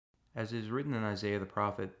As is written in Isaiah the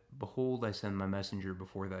prophet, Behold, I send my messenger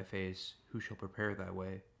before thy face, who shall prepare thy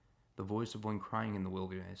way. The voice of one crying in the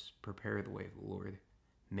wilderness, Prepare the way of the Lord,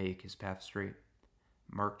 make his path straight.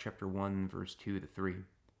 Mark chapter 1, verse 2 to 3.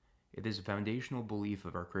 It is a foundational belief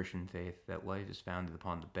of our Christian faith that life is founded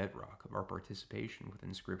upon the bedrock of our participation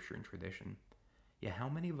within Scripture and tradition. Yet how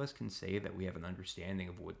many of us can say that we have an understanding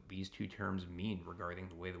of what these two terms mean regarding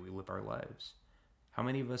the way that we live our lives? How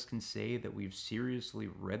many of us can say that we've seriously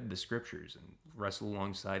read the scriptures and wrestled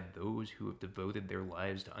alongside those who have devoted their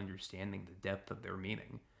lives to understanding the depth of their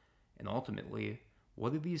meaning? And ultimately,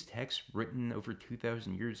 what do these texts written over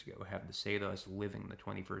 2,000 years ago have to say to us living in the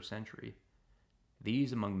 21st century?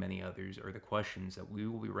 These, among many others, are the questions that we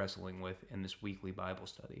will be wrestling with in this weekly Bible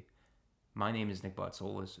study. My name is Nick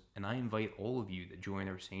Botsolis, and I invite all of you to join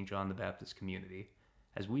our St. John the Baptist community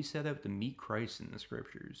as we set out to meet Christ in the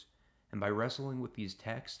scriptures. And by wrestling with these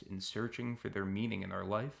texts and searching for their meaning in our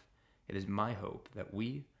life, it is my hope that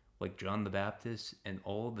we, like John the Baptist and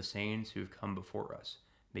all the saints who have come before us,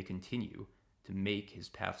 may continue to make his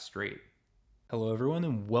path straight. Hello, everyone,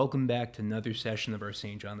 and welcome back to another session of our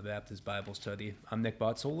St. John the Baptist Bible study. I'm Nick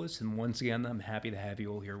Botsolis, and once again, I'm happy to have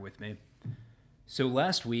you all here with me. So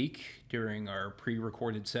last week, during our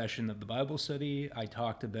pre-recorded session of the Bible study, I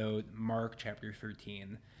talked about Mark chapter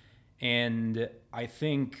 13. And I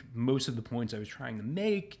think most of the points I was trying to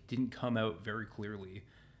make didn't come out very clearly.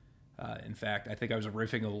 In fact, I think I was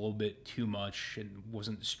riffing a little bit too much and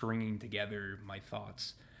wasn't stringing together my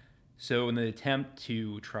thoughts. So in an attempt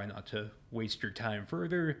to try not to waste your time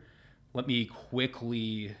further, let me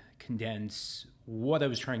quickly condense what I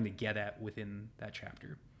was trying to get at within that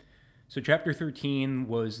chapter. So chapter 13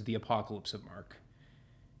 was the Apocalypse of Mark.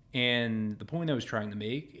 And the point I was trying to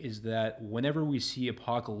make is that whenever we see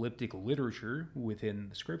apocalyptic literature within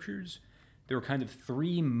the scriptures, there are kind of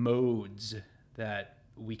three modes that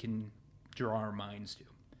we can draw our minds to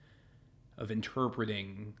of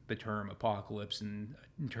interpreting the term apocalypse and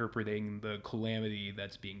interpreting the calamity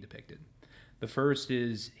that's being depicted. The first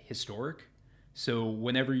is historic. So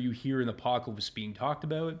whenever you hear an apocalypse being talked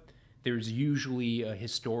about, there's usually a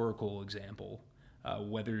historical example.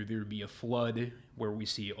 Whether there be a flood, where we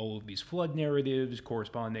see all of these flood narratives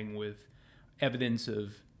corresponding with evidence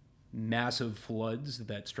of massive floods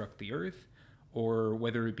that struck the earth, or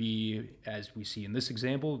whether it be, as we see in this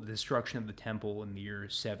example, the destruction of the temple in the year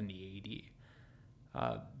 70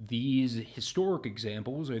 AD. These historic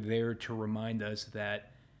examples are there to remind us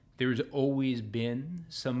that there's always been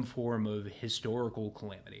some form of historical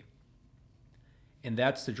calamity. And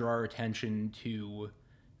that's to draw our attention to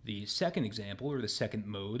the second example, or the second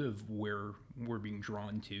mode of where we're being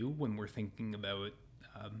drawn to when we're thinking about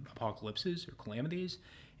apocalypses or calamities,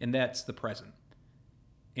 and that's the present.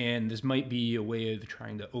 And this might be a way of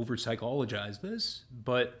trying to over-psychologize this,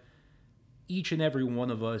 but each and every one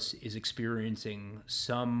of us is experiencing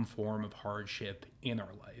some form of hardship in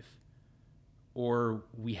our life, or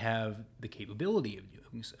we have the capability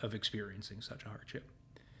of experiencing such a hardship.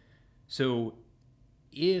 So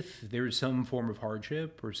if there's some form of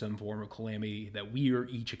hardship or some form of calamity that we are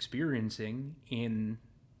each experiencing in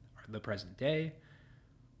the present day,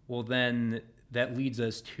 well, then that leads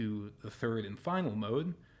us to the third and final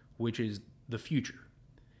mode, which is the future.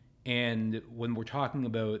 And when we're talking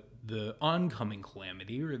about the oncoming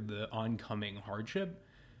calamity or the oncoming hardship,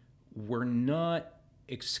 we're not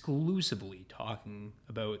exclusively talking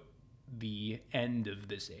about the end of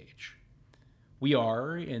this age. We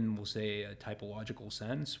are, in, we'll say, a typological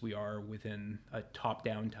sense. We are within a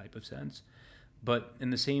top-down type of sense. But in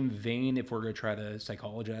the same vein, if we're going to try to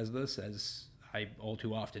psychologize this, as I all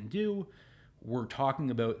too often do, we're talking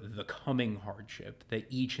about the coming hardship that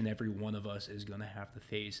each and every one of us is going to have to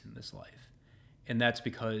face in this life. And that's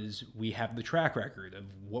because we have the track record of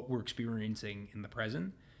what we're experiencing in the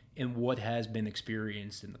present and what has been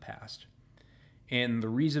experienced in the past. And the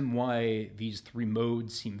reason why these three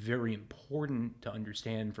modes seem very important to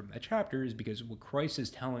understand from that chapter is because what Christ is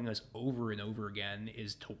telling us over and over again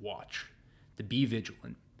is to watch, to be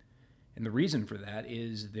vigilant. And the reason for that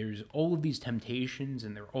is there's all of these temptations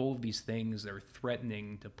and there are all of these things that are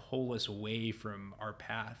threatening to pull us away from our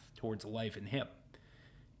path towards life in Him.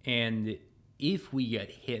 And if we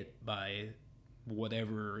get hit by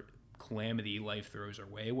whatever calamity life throws our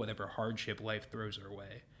way, whatever hardship life throws our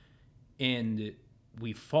way, and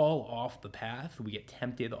we fall off the path, we get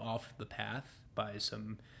tempted off the path by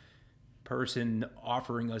some person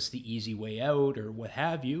offering us the easy way out or what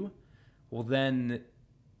have you, well, then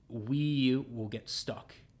we will get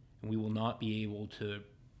stuck and we will not be able to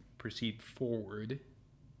proceed forward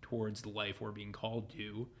towards the life we're being called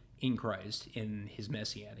to in Christ, in his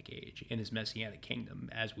messianic age, in his messianic kingdom,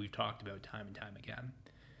 as we've talked about time and time again.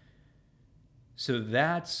 So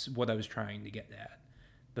that's what I was trying to get at.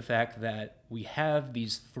 The fact that we have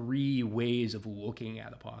these three ways of looking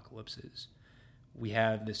at apocalypses. We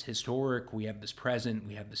have this historic, we have this present,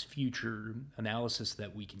 we have this future analysis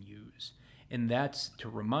that we can use. And that's to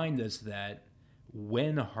remind us that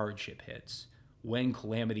when hardship hits, when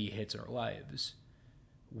calamity hits our lives,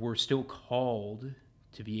 we're still called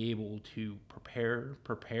to be able to prepare,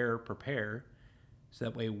 so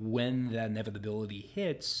that way when that inevitability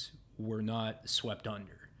hits, we're not swept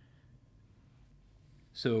under.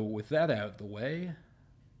 So with that out of the way,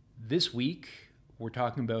 this week we're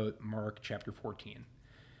talking about Mark chapter 14.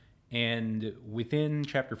 And within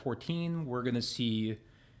chapter 14, we're going to see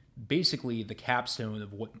basically the capstone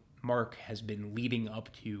of what Mark has been leading up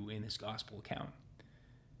to in his gospel account.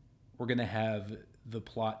 We're going to have the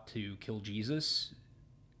plot to kill Jesus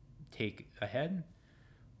take ahead.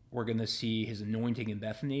 We're going to see his anointing in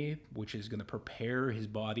Bethany, which is going to prepare his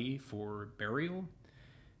body for burial.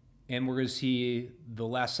 And we're going to see the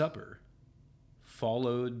Last Supper,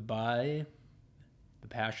 followed by the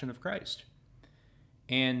Passion of Christ.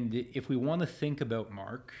 And if we want to think about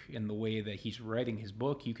Mark and the way that he's writing his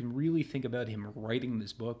book, you can really think about him writing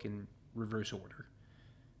this book in reverse order.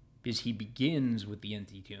 Because he begins with the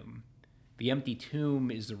empty tomb. The empty tomb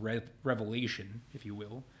is the revelation, if you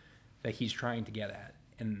will, that he's trying to get at.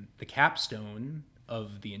 And the capstone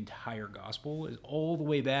of the entire gospel is all the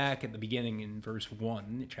way back at the beginning in verse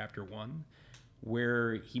 1, chapter 1,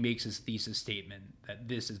 where he makes his thesis statement that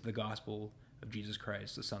this is the gospel of Jesus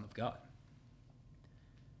Christ, the Son of God.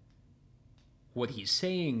 What he's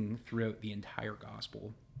saying throughout the entire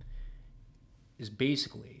gospel is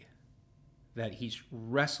basically that he's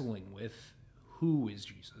wrestling with who is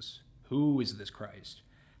Jesus? Who is this Christ?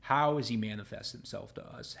 How has he manifested himself to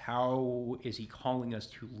us? How is he calling us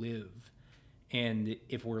to live? And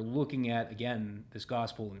if we're looking at, again, this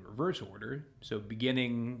gospel in reverse order, so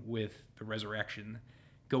beginning with the resurrection,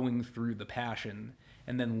 going through the passion,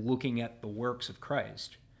 and then looking at the works of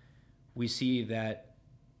Christ, we see that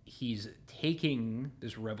he's taking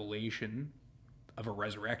this revelation of a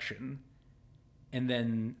resurrection and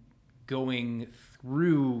then going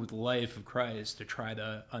through the life of Christ to try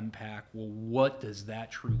to unpack, well, what does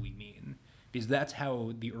that truly mean? Because that's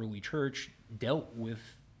how the early church dealt with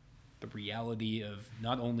the reality of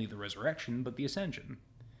not only the resurrection, but the ascension.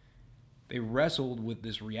 They wrestled with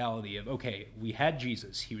this reality of, okay, we had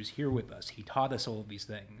Jesus. He was here with us. He taught us all of these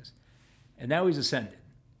things. And now he's ascended.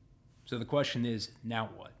 So the question is, now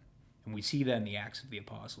what? And we see that in the Acts of the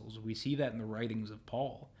Apostles. We see that in the writings of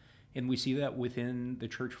Paul. And we see that within the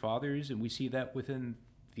church fathers, and we see that within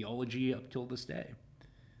theology up till this day.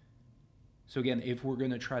 So again, if we're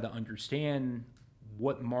going to try to understand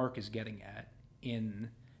what Mark is getting at in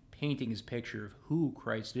painting his picture of who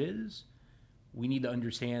Christ is, we need to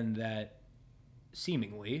understand that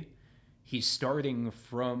seemingly he's starting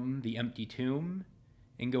from the empty tomb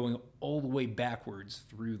and going all the way backwards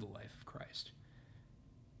through the life of Christ.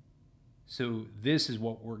 So this is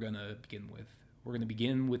what we're going to begin with. We're going to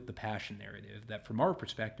begin with the passion narrative that, from our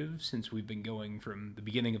perspective, since we've been going from the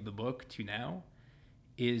beginning of the book to now,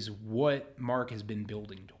 is what Mark has been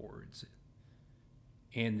building towards.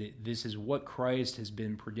 And this is what Christ has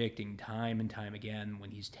been predicting time and time again when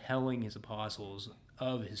he's telling his apostles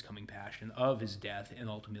of his coming passion, of his death, and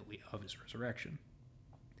ultimately of his resurrection.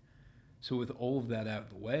 So with all of that out of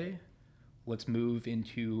the way, let's move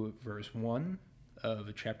into verse 1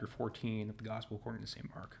 of chapter 14 of the Gospel according to St.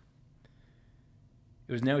 Mark.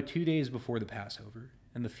 It was now 2 days before the Passover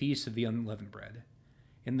and the feast of the unleavened bread,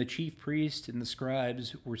 and the chief priests and the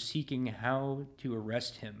scribes were seeking how to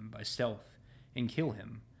arrest him by stealth and kill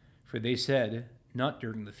him, for they said, not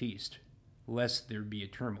during the feast, lest there be a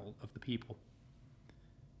tumult of the people.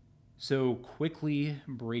 So quickly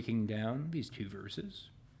breaking down these two verses,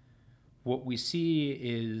 what we see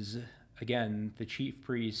is, again, the chief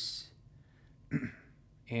priests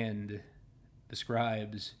and the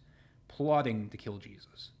scribes plotting to kill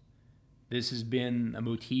Jesus. This has been a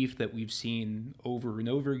motif that we've seen over and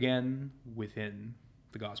over again within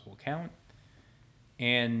the gospel account,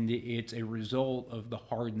 and it's a result of the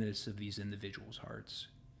hardness of these individuals' hearts.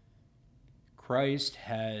 Christ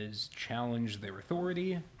has challenged their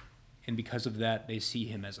authority, and because of that, they see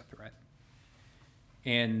him as a threat.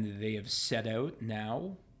 And they have set out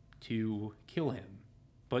now to kill him,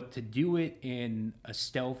 but to do it in a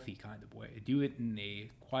stealthy kind of way, do it in a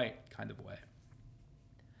quiet kind of way.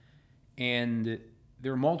 And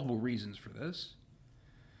there are multiple reasons for this.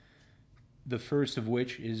 The first of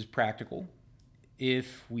which is practical.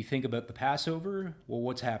 if we think about the Passover, well,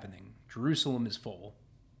 what's happening? Jerusalem is full.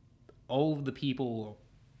 All of the people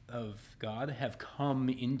of God have come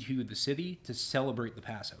into the city to celebrate the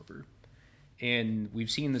Passover. And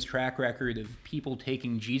we've seen this track record of people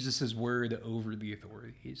taking Jesus' word over the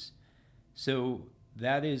authorities. So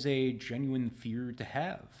that is a genuine fear to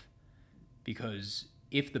have. Because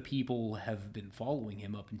if the people have been following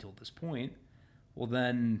him up until this point, well,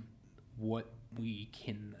 then what we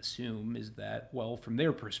can assume is that, well, from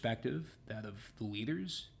their perspective, that of the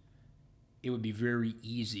leaders, it would be very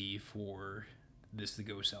easy for this to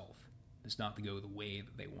go south, this not to go the way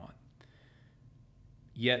that they want.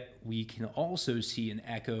 Yet we can also see an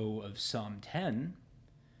echo of Psalm 10,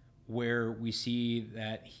 where we see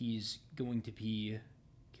that he's going to be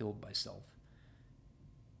killed by stealth.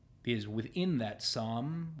 Because within that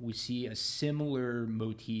psalm, we see a similar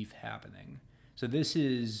motif happening. So this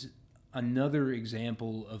is another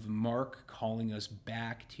example of Mark calling us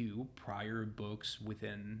back to prior books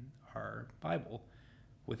within our Bible,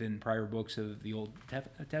 within prior books of the Old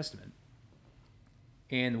Testament.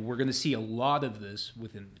 And we're going to see a lot of this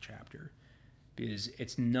within the chapter, because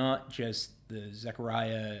it's not just the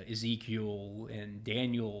Zechariah, Ezekiel, and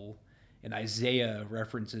Daniel and Isaiah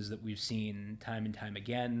references that we've seen time and time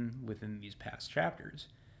again within these past chapters.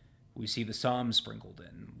 We see the Psalms sprinkled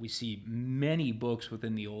in. We see many books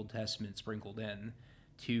within the Old Testament sprinkled in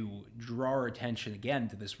to draw our attention again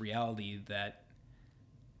to this reality that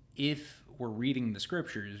if we're reading the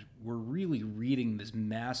scriptures, we're really reading this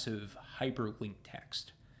massive hyperlinked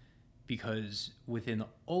text, because within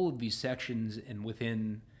all of these sections and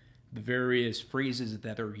within the various phrases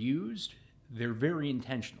that are used, they're very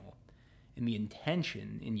intentional. And the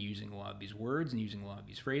intention in using a lot of these words and using a lot of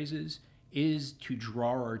these phrases is to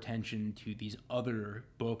draw our attention to these other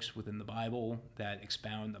books within the Bible that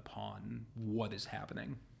expound upon what is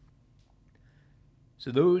happening. So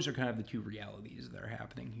those are kind of the two realities that are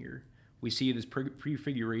happening here. We see this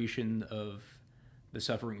prefiguration of the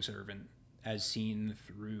suffering servant as seen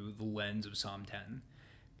through the lens of Psalm 10.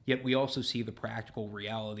 Yet we also see the practical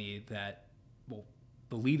reality that, well,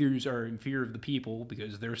 the leaders are in fear of the people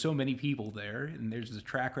because there are so many people there, and there's this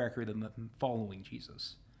track record of them following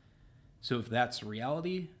Jesus. So if that's the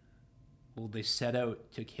reality, well, they set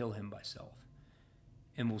out to kill him by stealth.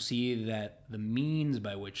 And we'll see that the means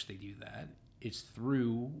by which they do that is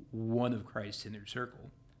through one of Christ's inner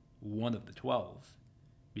circle, one of the 12,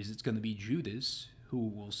 because it's going to be Judas,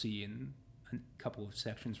 who we'll see in a couple of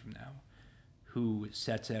sections from now, who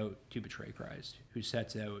sets out to betray Christ, who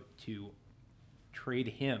sets out to trade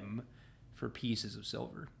him for pieces of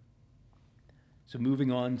silver. So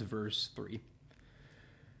moving on to verse 3.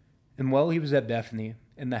 And while he was at Bethany,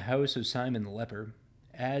 in the house of Simon the leper,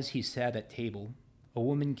 as he sat at table, a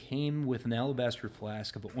woman came with an alabaster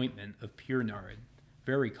flask of ointment of pure nard,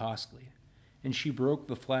 very costly, and she broke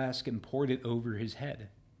the flask and poured it over his head.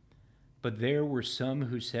 But there were some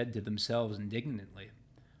who said to themselves indignantly,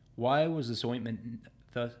 "Why was this ointment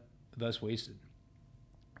thus wasted?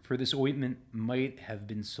 For this ointment might have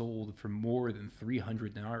been sold for more than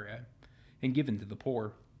 300 denarii and given to the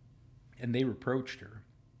poor." And they reproached her.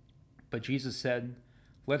 But Jesus said,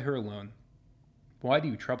 "Let her alone. Why do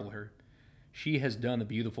you trouble her? She has done a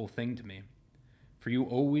beautiful thing to me. For you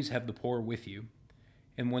always have the poor with you,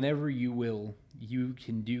 and whenever you will, you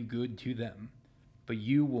can do good to them. But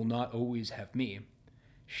you will not always have me.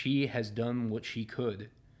 She has done what she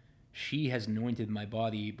could. She has anointed my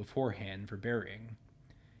body beforehand for burying.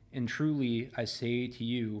 And truly I say to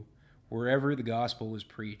you, wherever the gospel is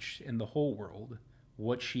preached in the whole world,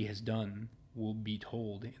 what she has done will be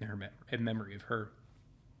told in memory of her."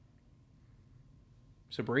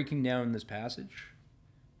 So breaking down this passage,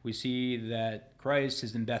 we see that Christ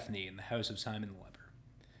is in Bethany in the house of Simon the leper.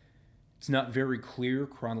 It's not very clear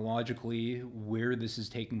chronologically where this is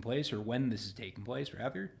taking place, or when this is taking place,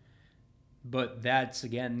 rather. But that's,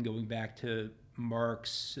 again, going back to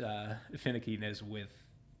Mark's finickiness with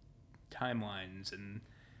timelines and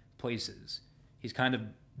places. He's kind of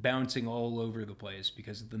bouncing all over the place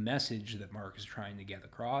because the message that Mark is trying to get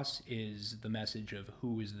across is the message of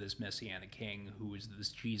who is this Messianic King, who is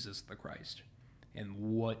this Jesus the Christ, and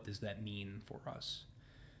what does that mean for us,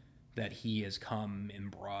 that he has come and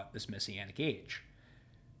brought this Messianic age.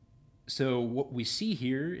 So what we see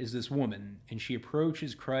here is this woman, and she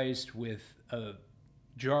approaches Christ with a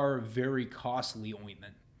jar of very costly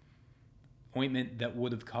ointment that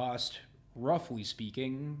would have cost, roughly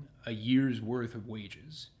speaking, a year's worth of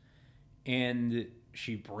wages. And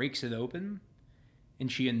she breaks it open,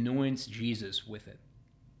 and she anoints Jesus with it.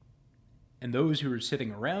 And those who are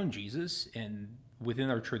sitting around Jesus, and within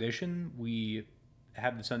our tradition, we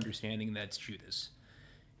have this understanding that it's Judas.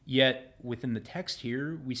 Yet, within the text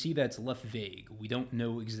here, we see that it's left vague. We don't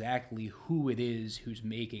know exactly who it is who's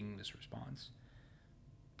making this response.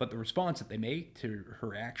 But the response that they make to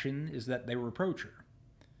her action is that they reproach her.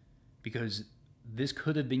 Because this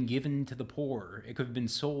could have been given to the poor. It could have been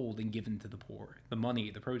sold and given to the poor. The money,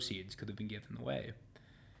 the proceeds could have been given away.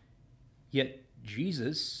 Yet,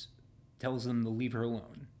 Jesus tells them to leave her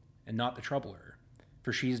alone and not to trouble her,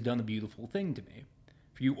 for she has done a beautiful thing to me.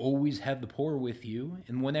 For you always have the poor with you,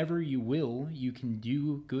 and whenever you will, you can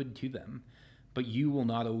do good to them. But you will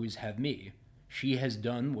not always have me. She has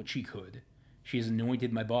done what she could. She has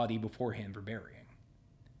anointed my body beforehand for burying.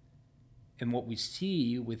 And what we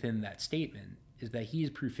see within that statement is that he is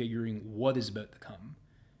prefiguring what is about to come.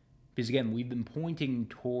 Because again, we've been pointing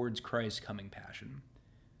towards Christ's coming passion.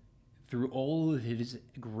 Through all of his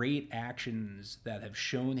great actions that have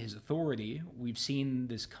shown his authority, we've seen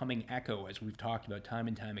this coming echo, as we've talked about time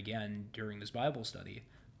and time again during this Bible study,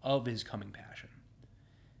 of his coming passion.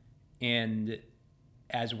 And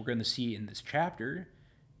as we're going to see in this chapter,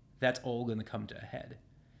 that's all going to come to a head.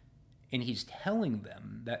 And he's telling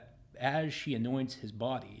them that as she anoints his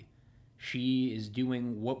body, she is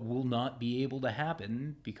doing what will not be able to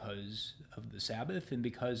happen because of the Sabbath and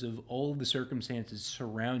because of all of the circumstances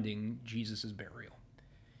surrounding Jesus' burial.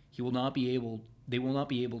 They will not be able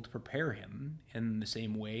to prepare him in the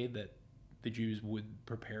same way that the Jews would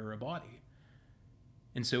prepare a body.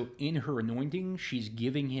 And so in her anointing, she's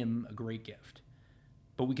giving him a great gift.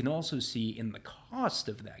 But we can also see in the cost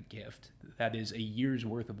of that gift, that is a year's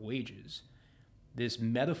worth of wages, this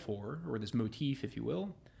metaphor, or this motif, if you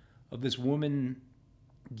will, of this woman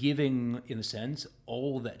giving, in a sense,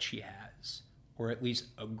 all that she has, or at least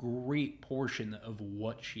a great portion of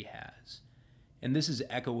what she has. And this is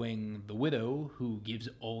echoing the widow who gives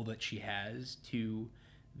all that she has to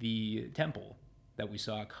the temple that we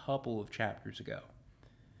saw a couple of chapters ago.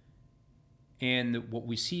 And what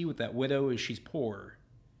we see with that widow is she's poor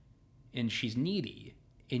and she's needy,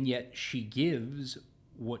 and yet she gives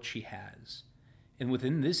what she has. And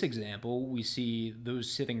within this example, we see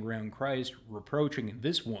those sitting around Christ reproaching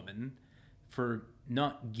this woman for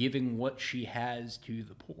not giving what she has to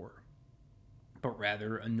the poor, but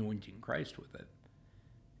rather anointing Christ with it.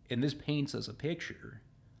 And this paints us a picture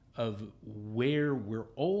of where we're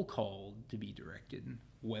all called to be directed,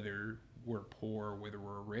 whether we're poor, whether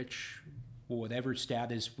we're rich, whatever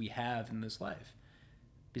status we have in this life.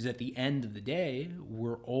 Because at the end of the day,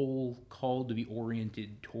 we're all called to be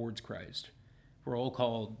oriented towards Christ. We're all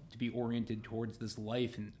called to be oriented towards this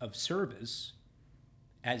life of service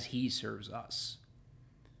as he serves us.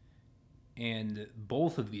 And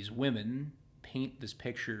both of these women paint this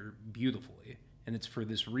picture beautifully. And it's for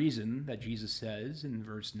this reason that Jesus says in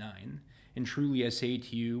verse 9, "And truly I say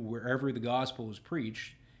to you, wherever the gospel is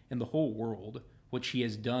preached in the whole world, what she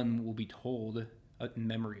has done will be told in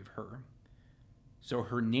memory of her." So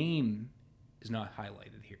her name is not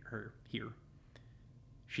highlighted here.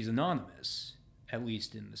 She's anonymous, at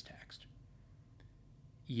least in this text.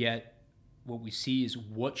 Yet, what we see is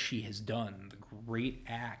what she has done, the great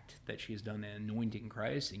act that she has done in anointing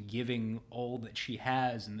Christ and giving all that she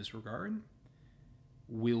has in this regard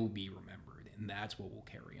will be remembered, and that's what will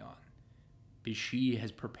carry on. Because she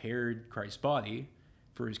has prepared Christ's body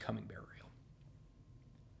for his coming burial.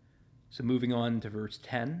 So moving on to verse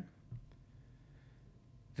 10.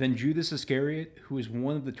 Then Judas Iscariot, who was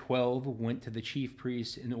one of the 12, went to the chief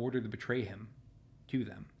priests in order to betray him to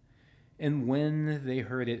them. And when they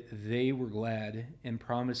heard it, they were glad and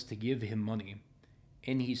promised to give him money.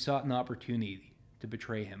 And he sought an opportunity to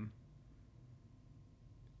betray him.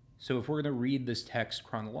 So if we're going to read this text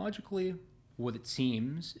chronologically, what it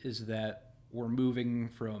seems is that we're moving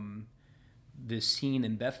from this scene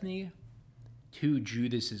in Bethany to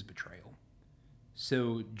Judas's betrayal.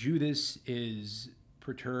 So Judas is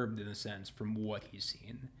perturbed, in a sense, from what he's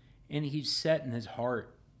seen. And he's set in his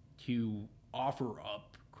heart to offer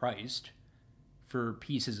up Christ for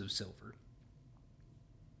pieces of silver.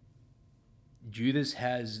 Judas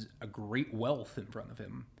has a great wealth in front of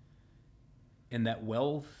him. And that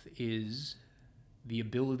wealth is the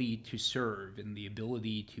ability to serve and the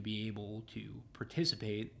ability to be able to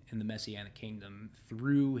participate in the Messianic kingdom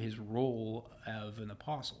through his role of an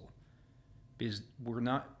apostle. Because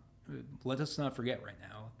let us not forget right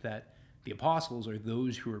now that the apostles are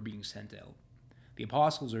those who are being sent out. The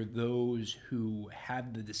apostles are those who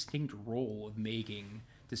have the distinct role of making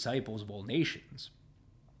disciples of all nations.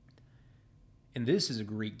 And this is a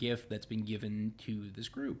great gift that's been given to this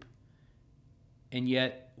group. And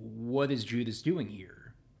yet, what is Judas doing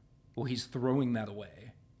here? Well, he's throwing that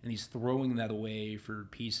away. And he's throwing that away for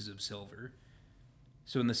pieces of silver.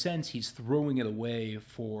 So in the sense, he's throwing it away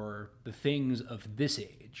for the things of this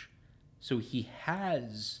age. So he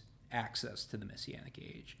has access to the Messianic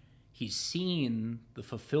age. He's seen the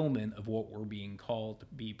fulfillment of what we're being called to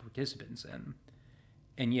be participants in.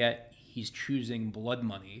 And yet he's choosing blood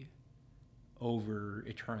money over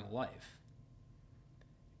eternal life.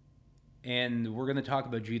 And we're going to talk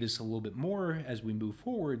about Judas a little bit more as we move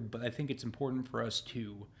forward, but I think it's important for us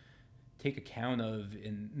to take account of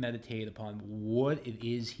and meditate upon what it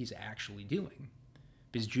is he's actually doing.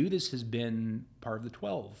 Because Judas has been part of the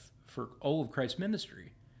 12 for all of Christ's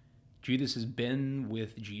ministry. Judas has been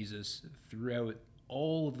with Jesus throughout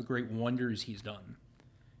all of the great wonders he's done.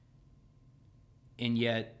 And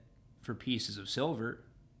yet, for pieces of silver,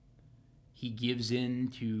 he gives in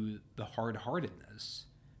to the hard-heartedness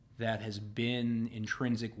that has been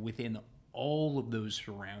intrinsic within all of those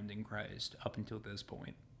surrounding Christ up until this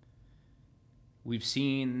point. We've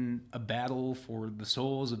seen a battle for the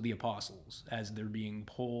souls of the apostles as they're being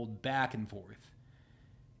pulled back and forth.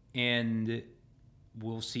 And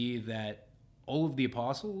we'll see that all of the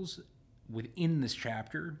apostles within this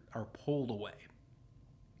chapter are pulled away.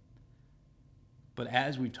 But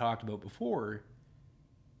as we've talked about before,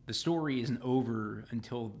 the story isn't over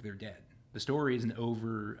until they're dead. The story isn't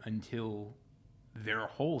over until their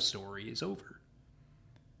whole story is over.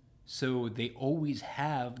 So they always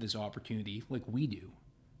have this opportunity, like we do,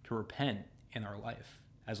 to repent in our life,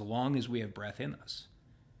 as long as we have breath in us.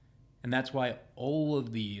 And that's why all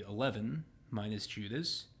of the 11, minus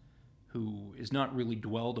Judas, who is not really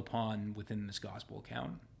dwelled upon within this gospel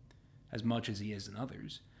account, as much as he is in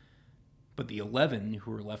others, but the 11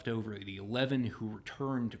 who are left over, the 11 who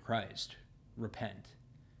return to Christ, repent.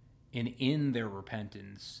 And in their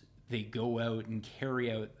repentance, they go out and carry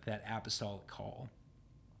out that apostolic call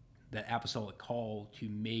to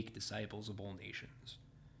make disciples of all nations.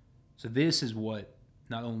 So this is what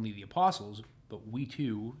not only the apostles, but we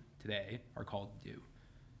too today are called to do.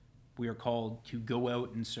 We are called to go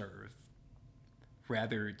out and serve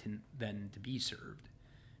rather than to be served,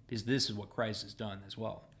 because this is what Christ has done as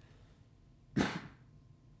well.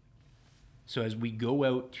 So as we go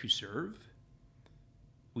out to serve,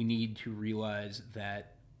 we need to realize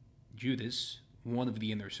that Judas, one of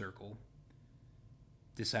the inner circle,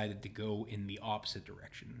 decided to go in the opposite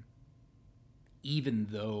direction. Even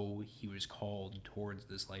though he was called towards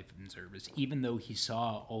this life of service, even though he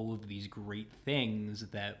saw all of these great things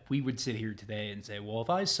that we would sit here today and say, well, if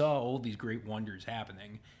I saw all these great wonders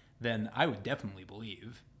happening, then I would definitely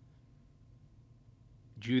believe.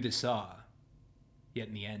 Judas saw, yet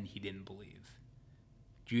in the end he didn't believe.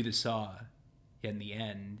 Judas saw, yet in the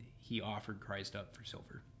end he offered Christ up for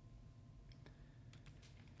silver.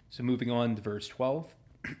 So moving on to verse 12.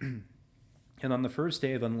 And on the first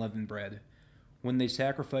day of unleavened bread, when they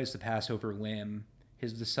sacrificed the Passover lamb,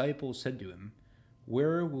 his disciples said to him,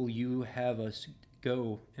 "Where will you have us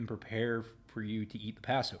go and prepare for you to eat the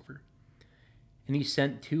Passover?" And he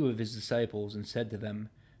sent 2 of his disciples and said to them,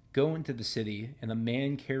 "Go into the city, and a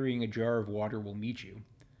man carrying a jar of water will meet you.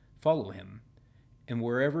 Follow him. And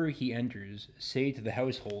wherever he enters, say to the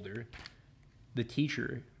householder, 'The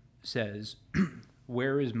teacher says,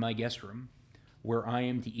 where is my guest room, where I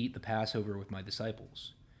am to eat the Passover with my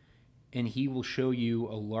disciples?' And he will show you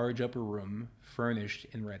a large upper room, furnished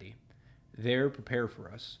and ready. There prepare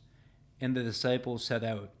for us." And the disciples set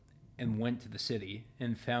out and went to the city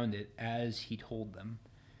and found it as he told them,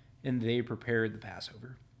 and they prepared the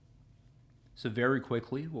Passover. So very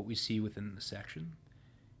quickly, what we see within the section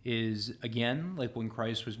is, again, like when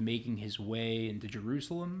Christ was making his way into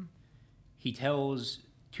Jerusalem, he tells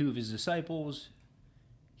 2 of his disciples,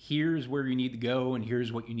 here's where you need to go and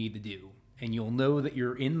here's what you need to do. And you'll know that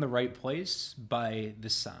you're in the right place by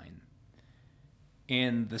this sign.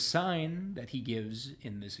 And the sign that he gives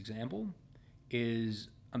in this example is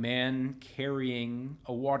a man carrying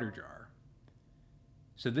a water jar.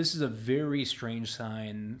 So this is a very strange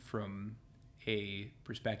sign from a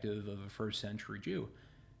perspective of a first century Jew,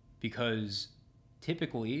 because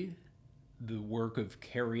typically the work of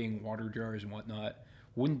carrying water jars and whatnot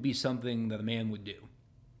wouldn't be something that a man would do.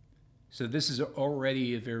 So this is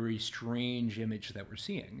already a very strange image that we're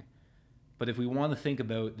seeing. But if we want to think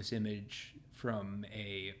about this image from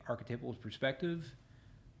a archetypal perspective,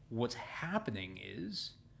 what's happening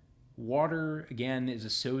is water, again, is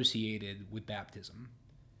associated with baptism.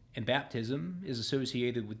 And baptism is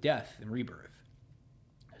associated with death and rebirth.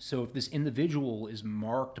 So if this individual is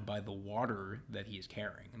marked by the water that he is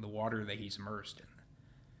carrying and the water that he's immersed in,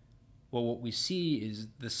 well, what we see is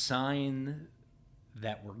the sign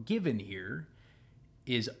that we're given here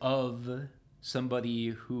is of somebody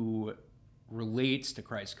who relates to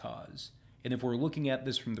Christ's cause And if we're looking at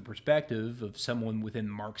this from the perspective of someone within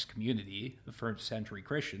Mark's community, a first century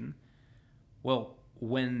Christian, well,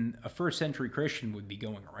 when a first century Christian would be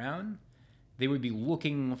going around, they would be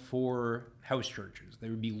looking for house churches. They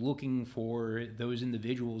would be looking for those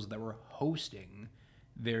individuals that were hosting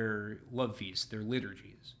their love feasts, their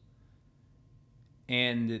liturgies.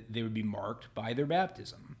 And they would be marked by their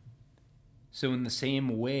baptism. So in the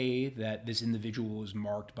same way that this individual is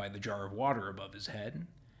marked by the jar of water above his head,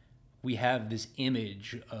 we have this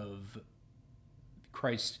image of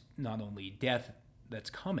Christ's not only death that's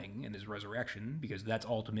coming and his resurrection, because that's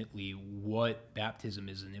ultimately what baptism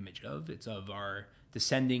is an image of. It's of our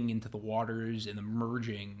descending into the waters and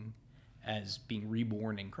emerging as being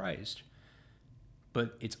reborn in Christ.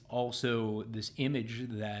 But it's also this image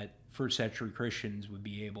that first century Christians would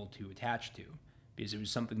be able to attach to, because it was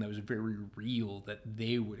something that was very real that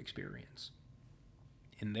they would experience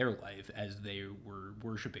in their life as they were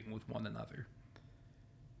worshiping with one another.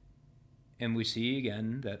 And we see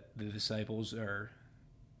again that the disciples are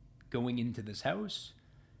going into this house.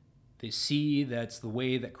 They see that's the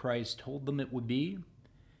way that Christ told them it would be,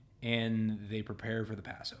 and they prepare for the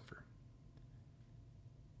Passover.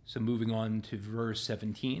 So moving on to verse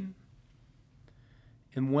 17.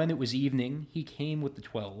 And when it was evening, he came with the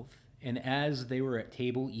 12, and as they were at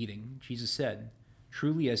table eating, Jesus said,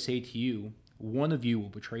 "Truly I say to you, one of you will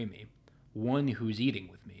betray me, one who is eating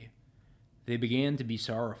with me." They began to be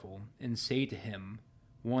sorrowful, and say to him,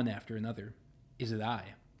 one after another, "Is it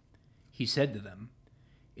I?" He said to them,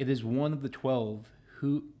 "It is one of the 12,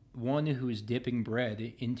 one who is dipping bread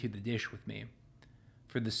into the dish with me.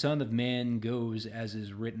 For the Son of Man goes as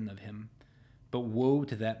is written of him. But woe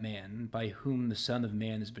to that man by whom the Son of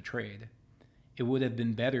Man is betrayed. It would have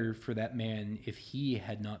been better for that man if he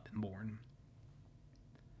had not been born."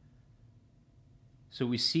 So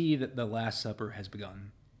we see that the Last Supper has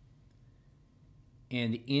begun.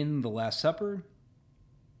 And in the Last Supper,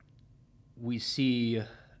 we see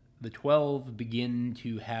the 12 begin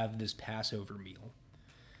to have this Passover meal.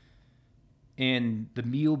 And the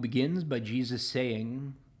meal begins by Jesus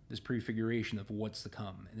saying this prefiguration of what's to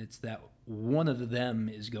come. And it's that one of them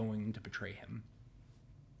is going to betray him.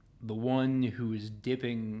 The one who is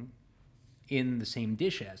dipping in the same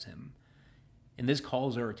dish as him. And this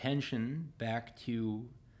calls our attention back to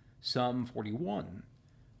Psalm 41,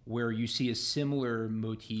 where you see a similar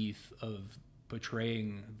motif of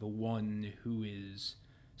betraying the one who is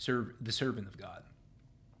the servant of God.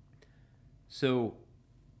 So,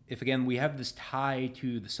 if again we have this tie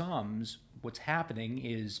to the Psalms, what's happening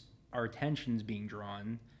is our attention is being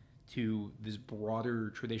drawn to this broader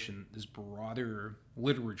tradition, this broader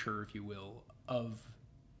literature, if you will, of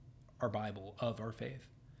our Bible, of our faith.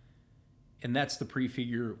 And that's to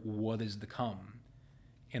prefigure what is to come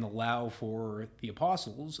and allow for the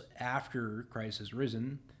apostles, after Christ has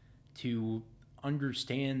risen, to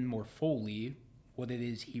understand more fully what it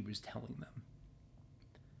is he was telling them.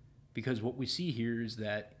 Because what we see here is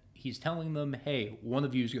that he's telling them, hey, one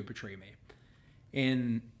of you is going to betray me.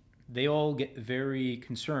 And they all get very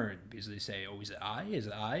concerned because they say, oh, is it I? Is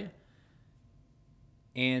it I?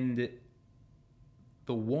 And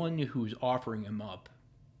the one who's offering him up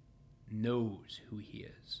knows who he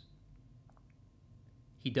is.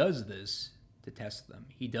 He does this to test them.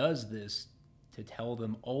 He does this to tell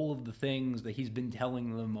them all of the things that he's been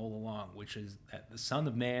telling them all along, which is that the Son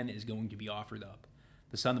of Man is going to be offered up.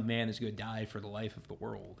 The Son of Man is going to die for the life of the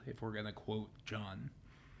world, if we're going to quote John.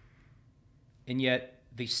 And yet,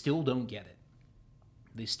 they still don't get it.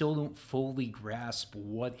 They still don't fully grasp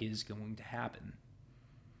what is going to happen.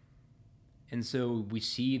 And so we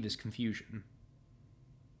see this confusion.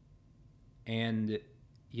 And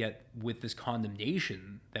yet, with this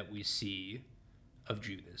condemnation that we see of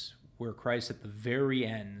Judas, where Christ at the very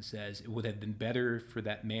end says it would have been better for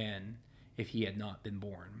that man if he had not been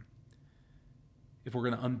born. If we're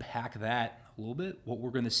going to unpack that a little bit, what we're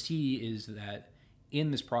going to see is that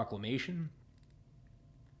in this proclamation,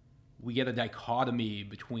 we get a dichotomy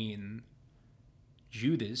between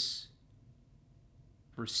Judas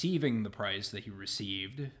receiving the price that he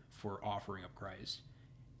received for offering up Christ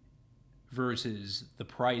versus the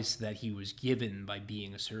price that he was given by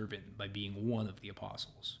being a servant, by being one of the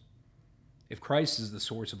apostles. If Christ is the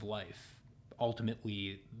source of life,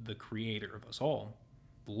 ultimately the creator of us all,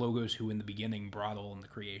 the Logos who in the beginning brought all into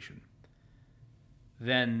creation,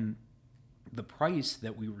 then the price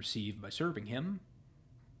that we receive by serving him,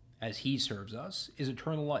 as he serves us, is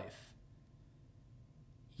eternal life.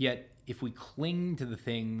 Yet, if we cling to the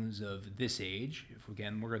things of this age, if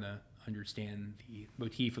again we're going to understand the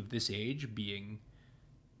motif of this age being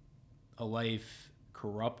a life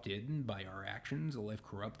corrupted by our actions, a life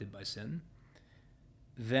corrupted by sin,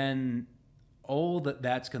 then all that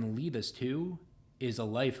that's going to lead us to is a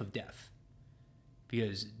life of death.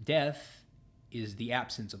 Because death is the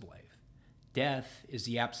absence of life. Death is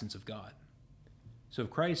the absence of God. So if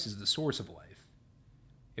Christ is the source of life,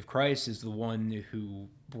 if Christ is the one who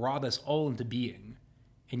brought us all into being,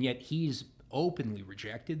 and yet he's openly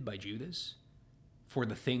rejected by Judas for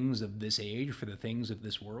the things of this age, for the things of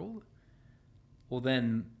this world, well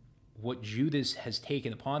then what Judas has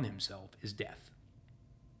taken upon himself is death.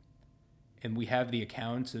 And we have the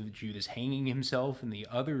accounts of Judas hanging himself in the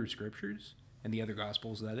other scriptures, and the other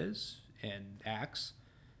gospels, that is, and Acts.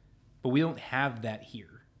 But we don't have that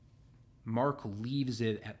here. Mark leaves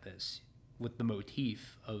it at this, with the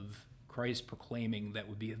motif of Christ proclaiming that it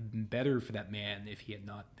would be better for that man if he had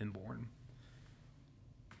not been born.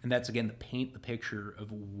 And that's, again, to paint the picture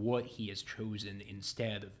of what he has chosen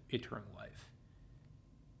instead of eternal life.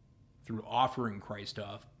 Through offering Christ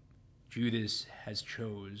up, Judas has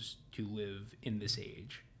chose to live in this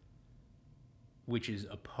age, which is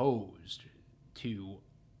opposed to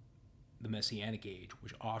the Messianic age,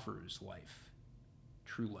 which offers life,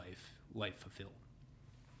 true life, life fulfilled.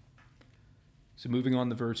 So moving on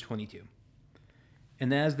to verse 22.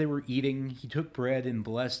 And as they were eating, he took bread and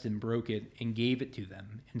blessed and broke it and gave it to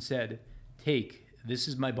them and said, "Take, this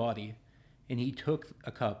is my body." And he took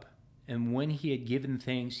a cup, and when he had given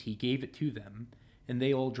thanks, he gave it to them, and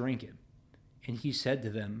they all drank it. And he said to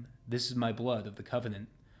them, "This is my blood of the covenant,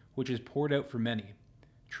 which is poured out for many.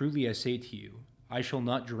 Truly I say to you, I shall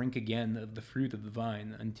not drink again of the fruit of the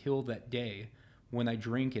vine until that day when I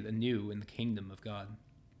drink it anew in the kingdom of God."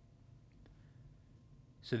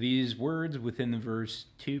 So these words within the verse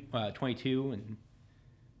 22 and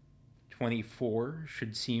 24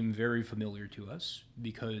 should seem very familiar to us,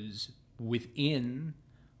 because within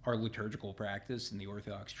our liturgical practice in the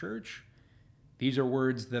Orthodox Church, these are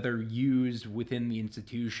words that are used within the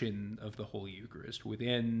institution of the Holy Eucharist,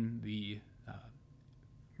 within the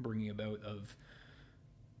bringing about of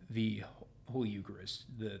the Holy Eucharist,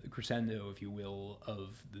 the crescendo, if you will,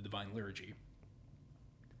 of the Divine Liturgy.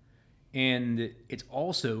 And it's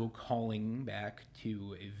also calling back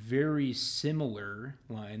to a very similar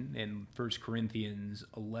line in 1 Corinthians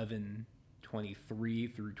 11:23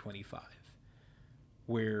 through 25,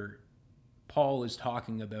 where Paul is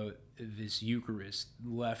talking about this Eucharist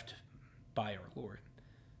left by our Lord.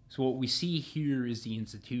 So what we see here is the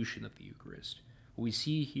institution of the Eucharist. What we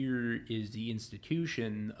see here is the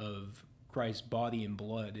institution of Christ's body and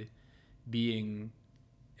blood being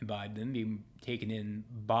imbibed in, being taken in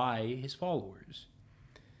by his followers.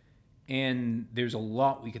 And there's a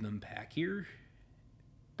lot we can unpack here,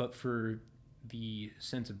 but for the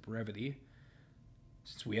sense of brevity,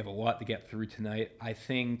 since we have a lot to get through tonight, I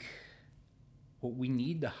think what we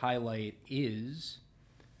need to highlight is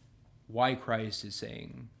why Christ is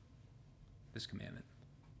saying this commandment.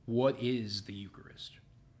 What is the Eucharist?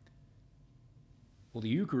 Well, the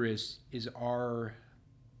Eucharist is our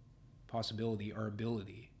possibility, our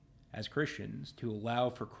ability as Christians to allow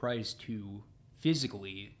for Christ to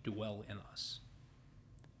physically dwell in us.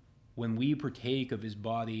 When we partake of his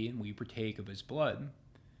body and we partake of his blood,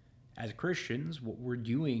 as Christians, what we're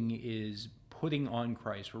doing is putting on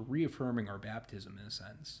Christ. We're reaffirming our baptism in a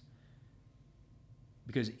sense.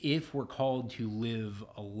 Because if we're called to live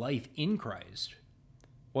a life in Christ,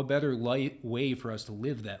 what better way for us to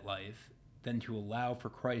live that life than to allow for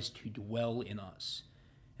Christ to dwell in us?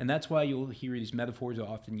 And that's why you'll hear these metaphors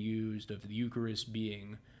often used of the Eucharist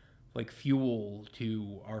being like fuel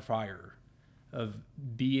to our fire, of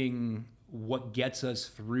being what gets us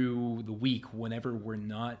through the week whenever we're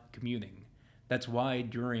not communing. That's why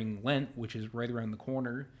during Lent, which is right around the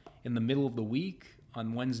corner, in the middle of the week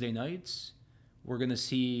on Wednesday nights, we're going to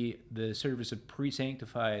see the service of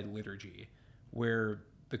pre-sanctified liturgy, where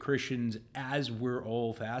the Christians, as we're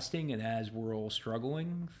all fasting and as we're all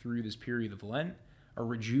struggling through this period of Lent, are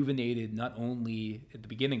rejuvenated not only at the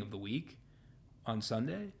beginning of the week on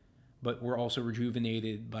Sunday, but we're also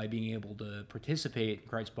rejuvenated by being able to participate in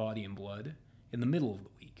Christ's body and blood in the middle of the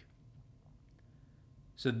week.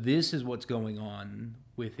 So this is what's going on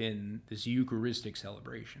within this Eucharistic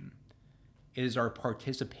celebration. It is our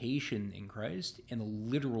participation in Christ in a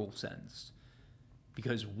literal sense,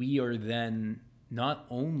 because we are then not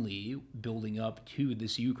only building up to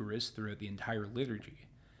this Eucharist throughout the entire liturgy,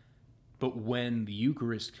 but when the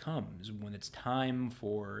Eucharist comes, when it's time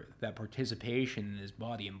for that participation in his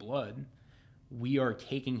body and blood, we are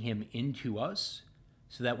taking him into us,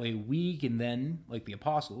 so that way we can then, like the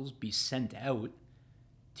apostles, be sent out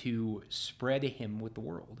to spread him with the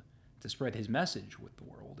world, to spread his message with the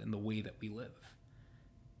world in the way that we live.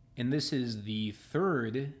 And this is the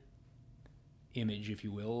third image, if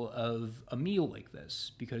you will, of a meal like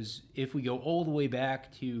this. Because if we go all the way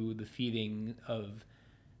back to the feeding of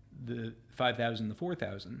the 5,000, the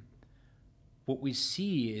 4,000, what we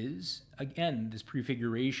see is, again, this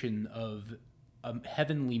prefiguration of a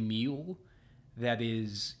heavenly meal that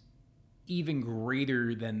is even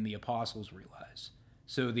greater than the apostles realize.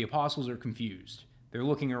 So the apostles are confused. They're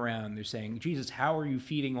looking around. They're saying, Jesus, how are you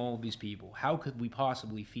feeding all of these people? How could we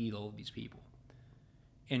possibly feed all of these people?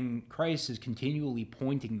 And Christ is continually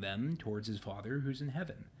pointing them towards his Father who's in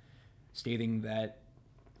heaven, stating that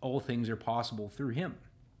all things are possible through him.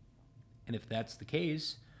 And if that's the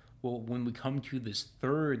case, well, when we come to this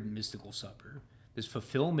third mystical supper, this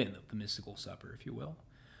fulfillment of the mystical supper, if you will,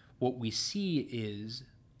 what we see is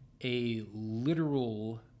a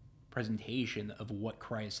literal presentation of what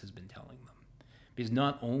Christ has been telling them. Because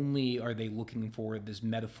not only are they looking for this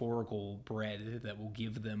metaphorical bread that will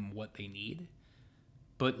give them what they need,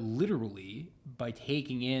 but literally, by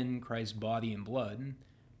taking in Christ's body and blood,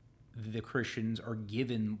 the Christians are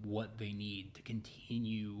given what they need to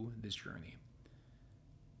continue this journey.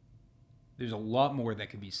 There's a lot more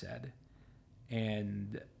that could be said,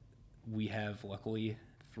 and we have, luckily,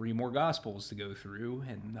 3 more Gospels to go through,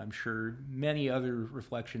 and I'm sure many other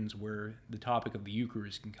reflections where the topic of the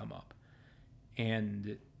Eucharist can come up.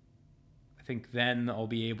 And I think then I'll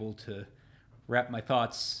be able to wrap my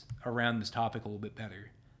thoughts around this topic a little bit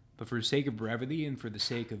better. But for the sake of brevity and for the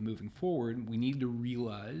sake of moving forward, we need to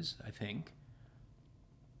realize, I think,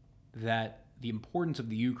 that the importance of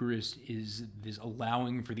the Eucharist is this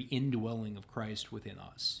allowing for the indwelling of Christ within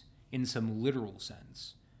us, in some literal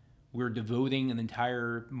sense. We're devoting an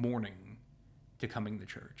entire morning to coming to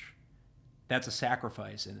church. That's a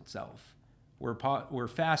sacrifice in itself. We're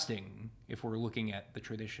fasting, if we're looking at the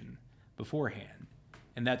tradition, beforehand.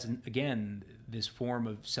 And that's, again, this form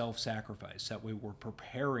of self-sacrifice. That way we're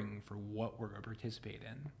preparing for what we're going to participate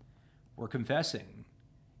in. We're confessing,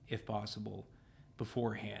 if possible,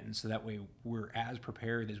 beforehand, so that way we're as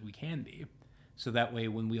prepared as we can be. So that way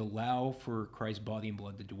when we allow for Christ's body and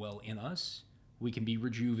blood to dwell in us, we can be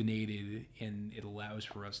rejuvenated, and it allows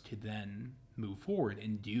for us to then move forward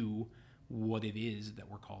and do what it is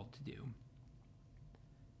that we're called to do.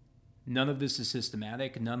 None of this is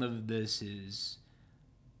systematic. None of this is,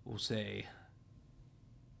 we'll say,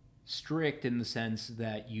 strict in the sense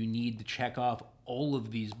that you need to check off all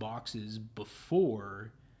of these boxes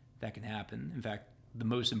before that can happen. In fact, the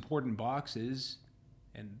most important box is,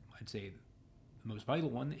 and I'd say the most vital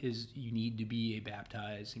one, is you need to be a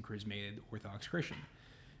baptized and chrismated Orthodox Christian.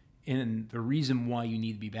 And the reason why you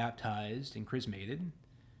need to be baptized and chrismated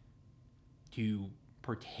to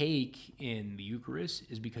partake in the Eucharist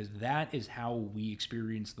is because that is how we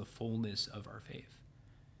experience the fullness of our faith.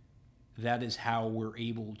 That is how we're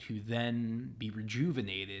able to then be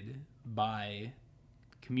rejuvenated by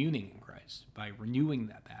communing in Christ, by renewing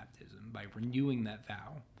that baptism, by renewing that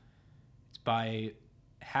vow. It's by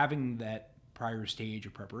having that prior stage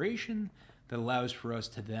of preparation that allows for us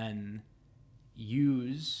to then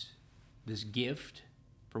use this gift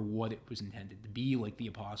for what it was intended to be, like the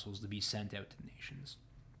apostles, to be sent out to the nations.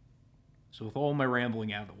 So with all my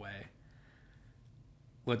rambling out of the way,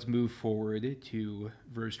 let's move forward to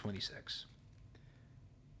verse 26.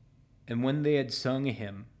 And when they had sung a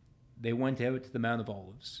hymn, they went out to the Mount of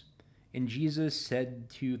Olives. And Jesus said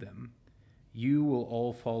to them, "You will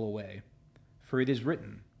all fall away, for it is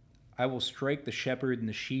written, I will strike the shepherd and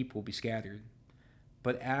the sheep will be scattered.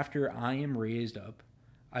 But after I am raised up,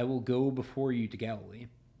 I will go before you to Galilee."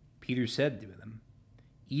 Peter said to them,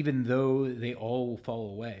 "Even though they all will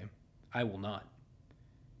fall away, I will not."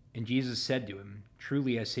 And Jesus said to him,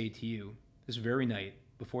 "Truly I say to you, this very night,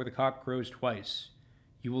 before the cock crows twice,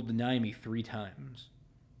 you will deny me 3 times.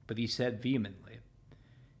 But he said vehemently,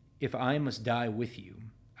 "If I must die with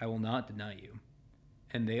you, I will not deny you."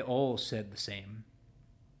 And they all said the same.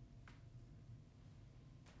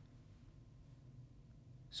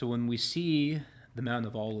 So when we see the Mount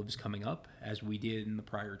of Olives coming up, as we did in the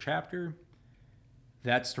prior chapter,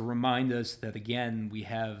 that's to remind us that, again, we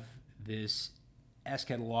have this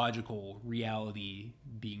eschatological reality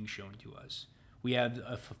being shown to us. We have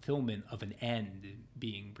a fulfillment of an end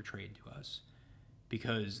being portrayed to us.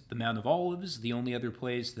 Because the Mount of Olives, the only other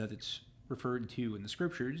place that it's referred to in the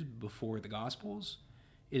scriptures before the Gospels,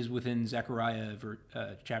 is within Zechariah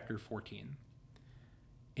chapter 14.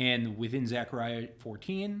 And within Zechariah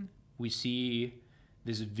 14, we see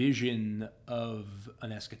this vision of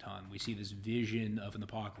an eschaton. We see this vision of an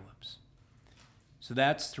apocalypse. So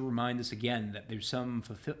that's to remind us again that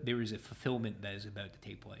there is a fulfillment that is about to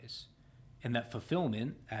take place. And that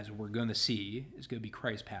fulfillment, as we're going to see, is going to be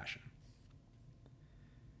Christ's passion.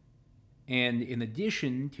 And in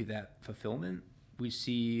addition to that fulfillment, we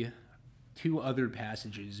see two other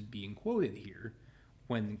passages being quoted here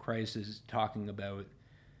when Christ is talking about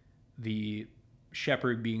the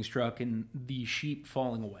shepherd being struck and the sheep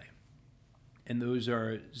falling away. And those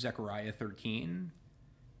are Zechariah 13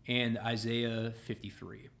 and Isaiah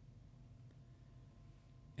 53.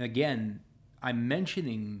 And again, I'm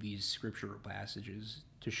mentioning these scriptural passages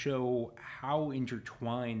to show how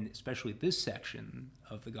intertwined, especially this section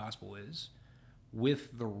of the gospel is,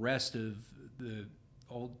 with the rest of the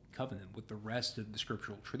Old Covenant, with the rest of the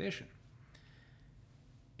scriptural tradition.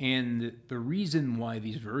 And the reason why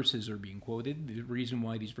these verses are being quoted, the reason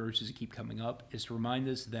why these verses keep coming up, is to remind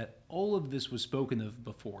us that all of this was spoken of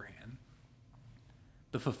beforehand.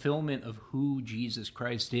 The fulfillment of who Jesus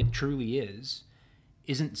Christ truly is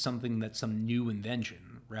isn't something that's some new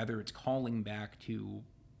invention. Rather, it's calling back to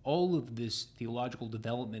all of this theological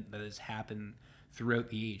development that has happened throughout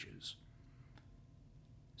the ages.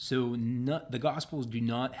 So the Gospels do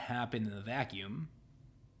not happen in a vacuum,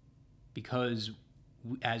 because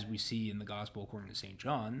as we see in the Gospel according to St.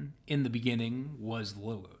 John, in the beginning was the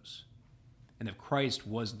Logos. And if Christ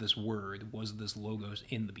was this Word, was this Logos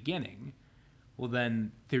in the beginning, well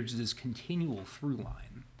then there's this continual through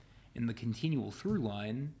line. And the continual through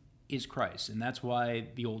line is Christ. And that's why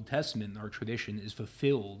the Old Testament, our tradition, is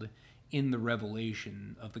fulfilled in the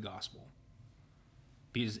revelation of the Gospel.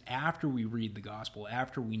 Because after we read the Gospel,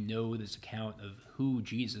 after we know this account of who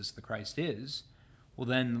Jesus the Christ is, well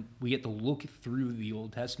then we get to look through the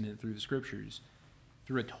Old Testament, through the Scriptures,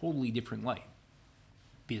 through a totally different light.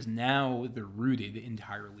 Because now they're rooted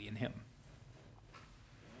entirely in Him.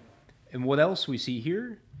 And what else we see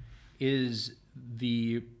here is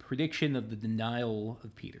the prediction of the denial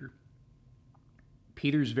of Peter.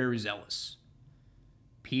 Peter's very zealous.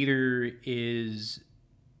 Peter is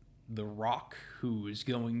the rock who is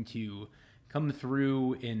going to come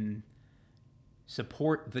through and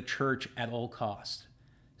support the church at all cost.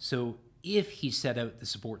 So if he set out to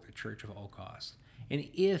support the church at all cost, and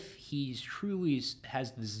if he truly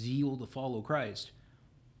has the zeal to follow Christ,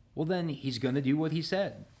 well then he's going to do what he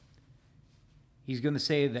said. He's going to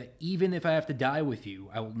say that even if I have to die with you,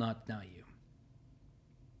 I will not deny you.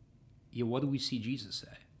 Yet what do we see Jesus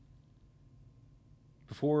say?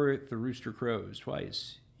 Before the rooster crows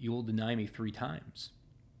twice, you will deny me 3 times.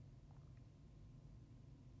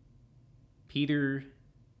 Peter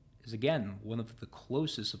is again one of the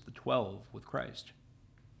closest of the 12 with Christ.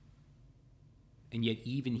 And yet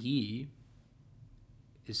even he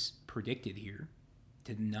is predicted here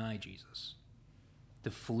to deny Jesus,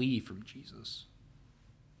 to flee from Jesus.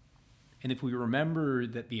 And if we remember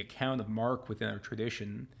that the account of Mark within our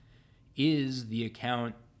tradition is the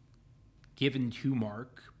account given to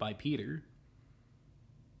Mark by Peter,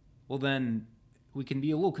 well then we can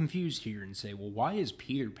be a little confused here and say, well, why is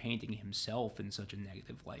Peter painting himself in such a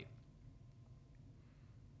negative light?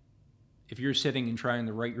 If you're sitting and trying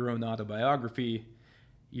to write your own autobiography,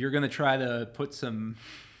 you're going to try to put some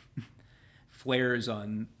flares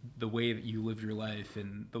on the way that you lived your life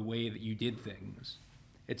and the way that you did things.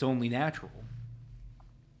 It's only natural.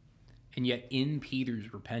 And yet in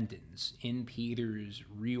Peter's repentance, in Peter's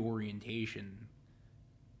reorientation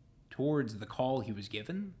towards the call he was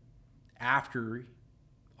given, after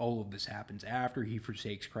all of this happens, after he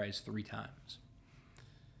forsakes Christ 3 times,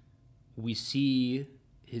 we see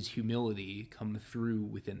his humility come through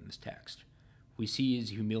within this text. We see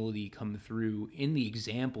his humility come through in the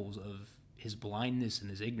examples of his blindness and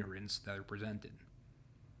his ignorance that are presented.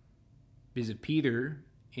 Because if Peter,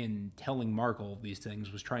 in telling Mark all of these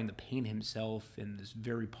things, was trying to paint himself in this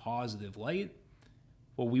very positive light,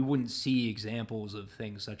 well, we wouldn't see examples of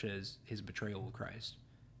things such as his betrayal of Christ,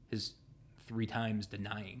 his 3 times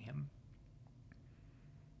denying him.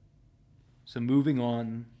 So moving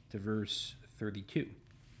on to verse 32.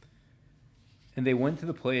 And they went to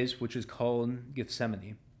the place which is called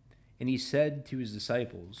Gethsemane, and he said to his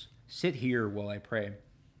disciples, "Sit here while I pray."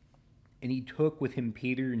 And he took with him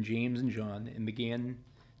Peter and James and John, and began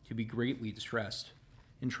to be greatly distressed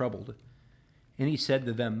and troubled. And he said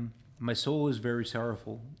to them, "My soul is very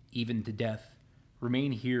sorrowful, even to death.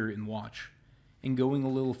 Remain here and watch." And going a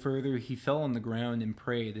little further, he fell on the ground and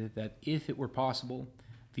prayed that if it were possible,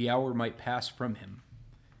 the hour might pass from him.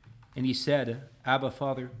 And he said, "Abba,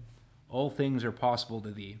 Father, all things are possible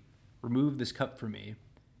to thee. Remove this cup from me,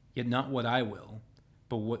 yet not what I will,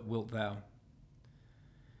 but what wilt thou?"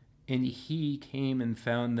 And he came and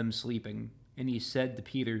found them sleeping. And he said to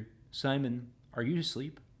Peter, "Simon, are you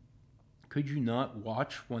asleep? Could you not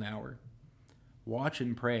watch 1 hour? Watch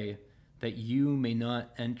and pray, that you may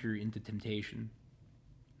not enter into temptation.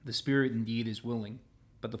 The spirit indeed is willing,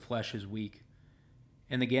 but the flesh is weak.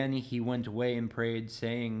 And again he went away and prayed,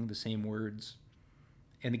 saying the same words.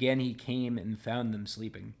 And again he came and found them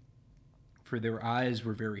sleeping, for their eyes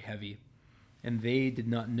were very heavy, and they did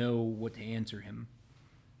not know what to answer him.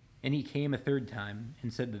 And he came a third time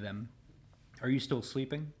and said to them, Are you still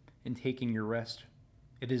sleeping and taking your rest?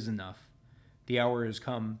 It is enough. The hour has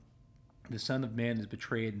come. The Son of Man is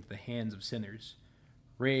betrayed into the hands of sinners.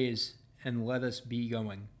 Rise and let us be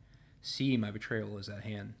going. See, my betrayal is at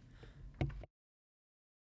hand.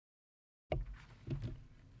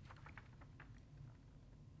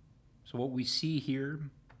 So what we see here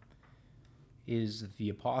is the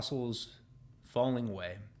apostles falling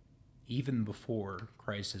away even before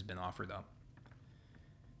Christ has been offered up.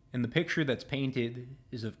 And the picture that's painted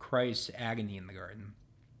is of Christ's agony in the garden.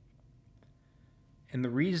 And the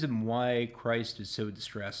reason why Christ is so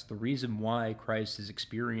distressed, the reason why Christ is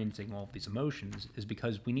experiencing all of these emotions, is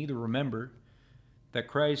because we need to remember that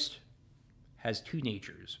Christ has two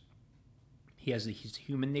natures. He has his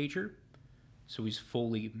human nature, so he's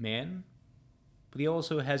fully man, but he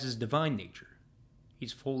also has his divine nature.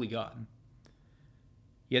 He's fully God.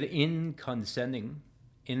 Yet in condescending,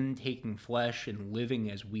 in taking flesh and living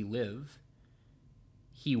as we live,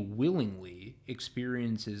 he willingly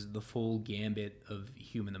experiences the full gambit of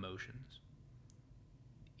human emotions.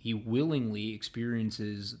 He willingly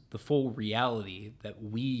experiences the full reality that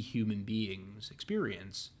we human beings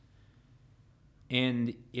experience.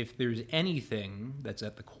 And if there's anything that's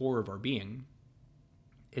at the core of our being,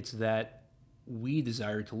 it's that we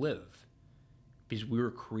desire to live, because we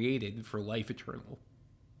were created for life eternal.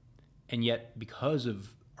 And yet, because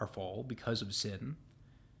of our fall, because of sin,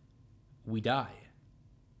 we die.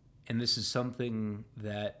 And this is something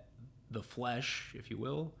that the flesh, if you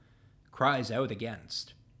will, cries out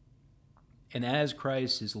against. And as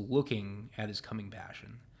Christ is looking at his coming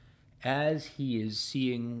passion, as he is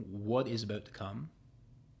seeing what is about to come,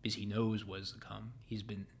 because he knows what is to come, he's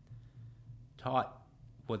been taught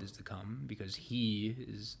what is to come, because he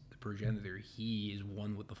is the progenitor, he is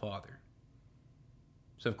one with the Father.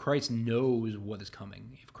 So if Christ knows what is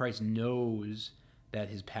coming, if Christ knows that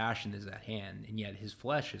his passion is at hand, and yet his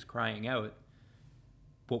flesh is crying out,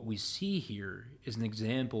 what we see here is an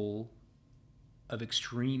example of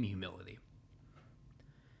extreme humility.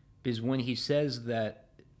 Because when he says that,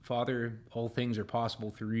 Father, all things are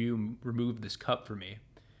possible through you, remove this cup from me,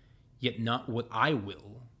 yet not what I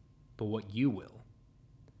will, but what you will.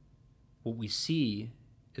 What we see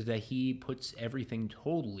is that he puts everything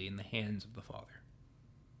totally in the hands of the Father.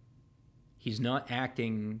 He's not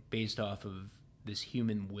acting based off of this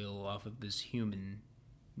human will, off of this human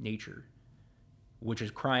nature, which is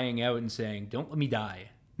crying out and saying, don't let me die.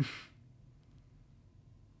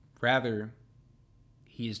 Rather,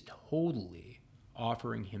 he is totally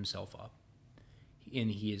offering himself up, and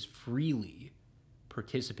he is freely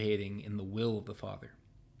participating in the will of the Father.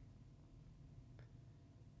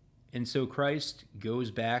 And so Christ goes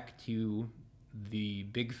back to the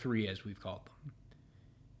big three, as we've called them: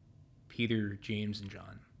 Peter, James, and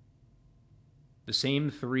John. The same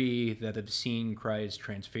three that have seen Christ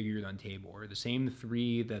transfigured on Tabor, the same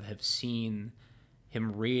three that have seen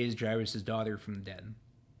him raise Jairus' daughter from the dead.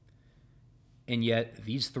 And yet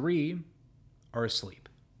these three are asleep.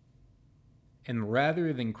 And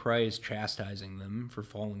rather than Christ chastising them for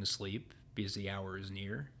falling asleep because the hour is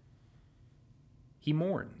near, he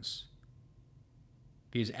mourns.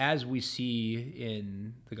 Because as we see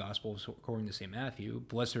in the Gospel according to St. Matthew,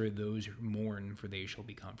 blessed are those who mourn, for they shall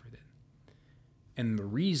be comforted. And the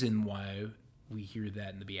reason why we hear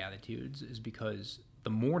that in the Beatitudes is because the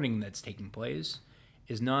mourning that's taking place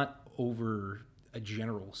is not over a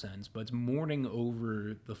general sense, but it's mourning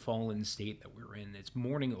over the fallen state that we're in. It's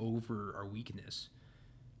mourning over our weakness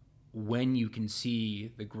when you can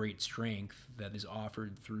see the great strength that is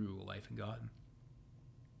offered through life in God.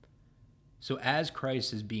 So as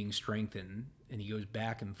Christ is being strengthened and he goes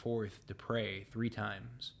back and forth to pray 3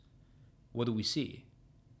 times, what do we see?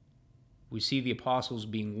 We see the apostles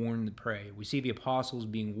being warned to pray. We see the apostles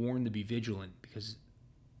being warned to be vigilant because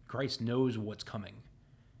Christ knows what's coming.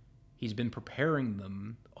 He's been preparing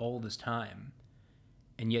them all this time,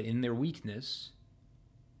 and yet in their weakness,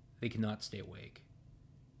 they cannot stay awake.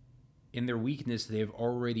 In their weakness, they have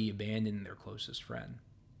already abandoned their closest friend.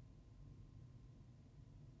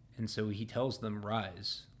 And so he tells them,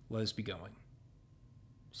 rise, let us be going.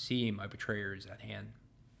 See, my betrayer is at hand.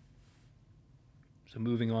 So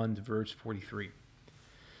moving on to verse 43.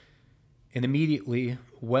 And immediately,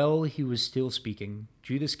 while he was still speaking,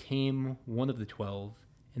 Judas came, one of the 12,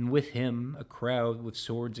 and with him a crowd with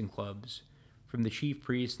swords and clubs, from the chief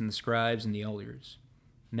priests and the scribes and the elders.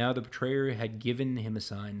 Now the betrayer had given him a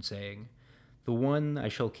sign, saying, "The one I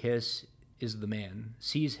shall kiss is the man.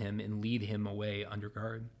 Seize him and lead him away under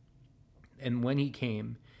guard." And when he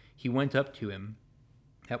came, he went up to him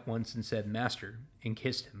at once and said, "Master," and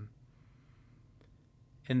kissed him.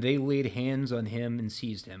 And they laid hands on him and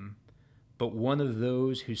seized him. But one of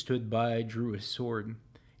those who stood by drew his sword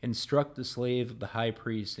and struck the slave of the high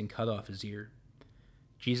priest and cut off his ear.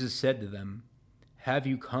 Jesus said to them, "Have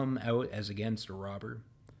you come out as against a robber,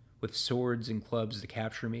 with swords and clubs to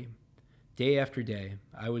capture me? Day after day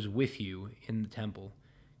I was with you in the temple,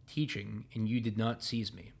 teaching, and you did not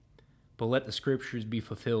seize me. But let the scriptures be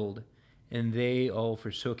fulfilled." And they all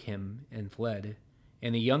forsook him and fled.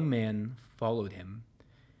 And a young man followed him,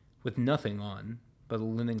 with nothing on but a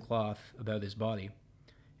linen cloth about his body.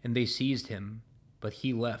 And they seized him, but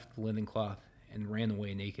he left the linen cloth and ran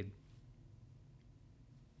away naked.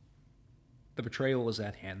 The betrayal is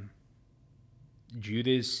at hand.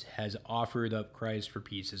 Judas has offered up Christ for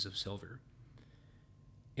pieces of silver.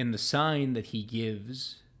 And the sign that he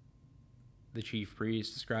gives the chief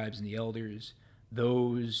priests, the scribes, and the elders,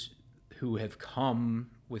 those who have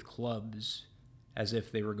come with clubs as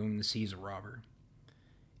if they were going to seize a robber,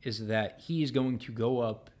 is that he is going to go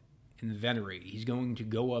up and venerate. He's going to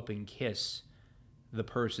go up and kiss the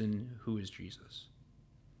person who is Jesus.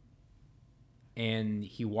 And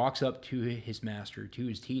he walks up to his master, to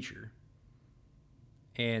his teacher,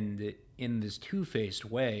 and in this two-faced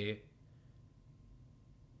way,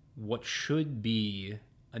 what should be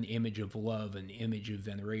an image of love, an image of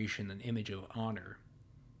veneration, an image of honor,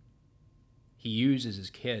 he uses his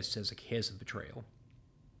kiss as a kiss of betrayal.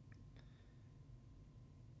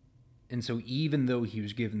 And so even though he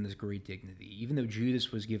was given this great dignity, even though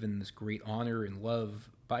Judas was given this great honor and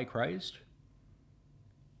love by Christ,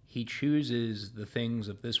 he chooses the things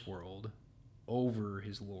of this world over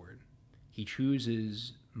his Lord. He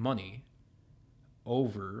chooses money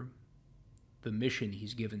over the mission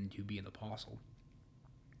he's given to be an apostle.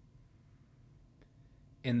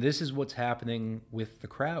 And this is what's happening with the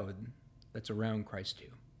crowd that's around Christ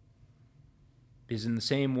too. Because in the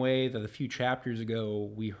same way that a few chapters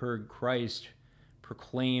ago we heard Christ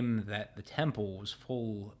proclaim that the temple was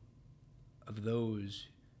full of those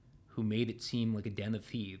who made it seem like a den of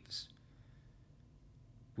thieves,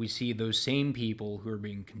 we see those same people who are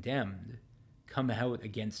being condemned come out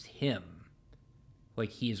against him like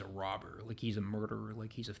he is a robber, like he's a murderer,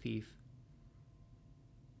 like he's a thief.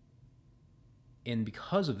 And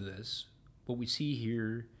because of this, what we see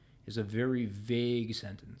here is a very vague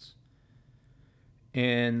sentence.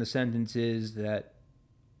 And the sentence is that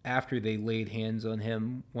after they laid hands on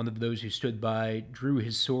him, one of those who stood by drew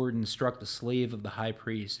his sword and struck the slave of the high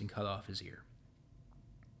priest and cut off his ear.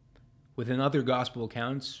 Within other gospel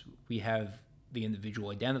accounts, we have the individual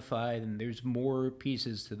identified, and there's more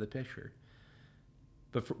pieces to the picture.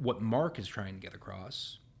 But for what Mark is trying to get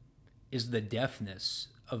across is the deafness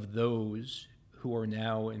of those who are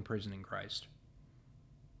now in prison in Christ.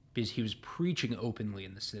 Because he was preaching openly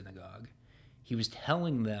in the synagogue. He was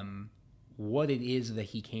telling them what it is that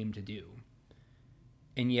he came to do.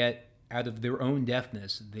 And yet, out of their own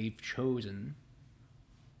deafness, they've chosen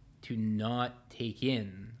to not take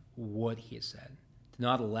in what he has said, to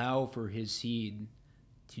not allow for his seed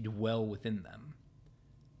to dwell within them.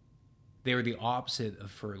 They are the opposite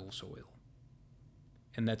of fertile soil.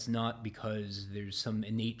 And that's not because there's some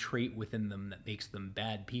innate trait within them that makes them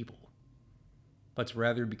bad people, but it's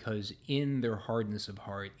rather because in their hardness of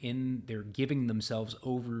heart, in their giving themselves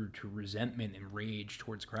over to resentment and rage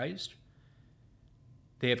towards Christ,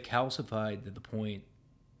 they have calcified to the point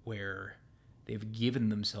where they've given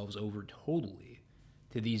themselves over totally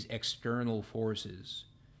to these external forces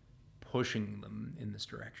pushing them in this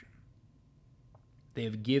direction. They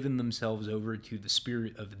have given themselves over to the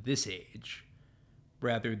spirit of this age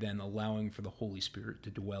rather than allowing for the Holy Spirit to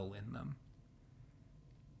dwell in them.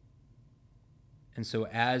 And so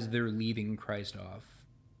as they're leading Christ off,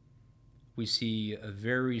 we see a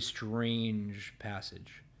very strange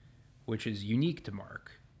passage, which is unique to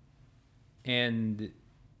Mark. And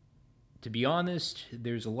to be honest,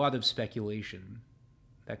 there's a lot of speculation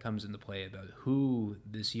that comes into play about who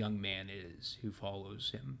this young man is who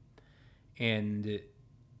follows him and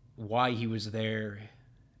why he was there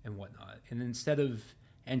and whatnot. And instead of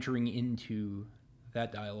entering into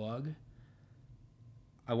that dialogue,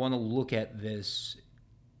 I want to look at this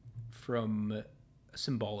from a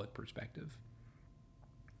symbolic perspective.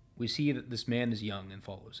 We see that this man is young and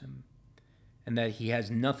follows him, and that he has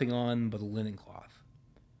nothing on but a linen cloth.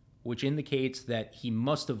 which indicates that he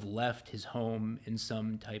must have left his home in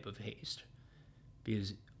some type of haste,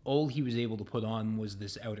 because all he was able to put on was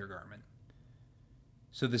this outer garment.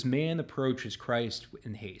 So this man approaches Christ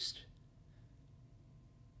in haste.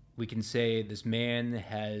 We can say this man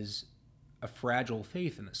has a fragile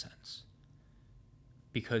faith in a sense,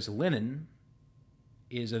 because linen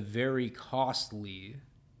is a very costly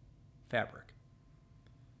fabric.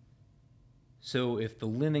 So if the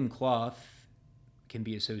linen cloth can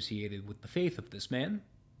be associated with the faith of this man,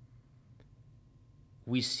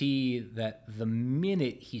 we see that the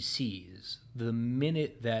minute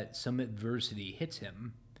that some adversity hits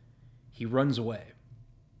him, he runs away.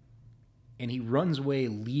 And he runs away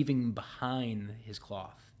leaving behind his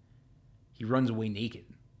cloth. He runs away naked.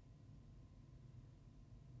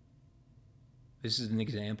 This is an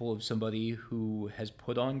example of somebody who has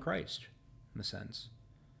put on Christ, in a sense.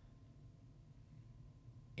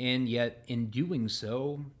 And yet, in doing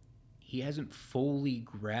so, he hasn't fully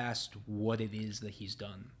grasped what it is that he's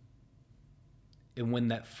done. And when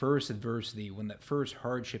that first adversity, when that first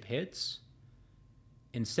hardship hits,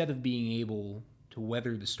 instead of being able to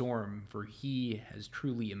weather the storm, for he has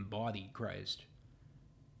truly embodied Christ,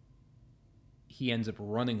 he ends up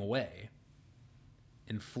running away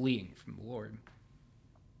and fleeing from the Lord.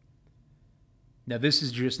 Now, this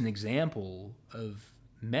is just an example of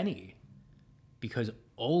many, because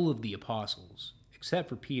all of the apostles, except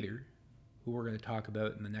for Peter, who we're going to talk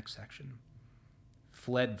about in the next section,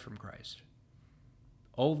 fled from Christ.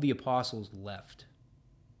 All of the apostles left,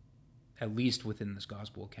 at least within this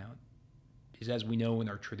gospel account. Because as we know in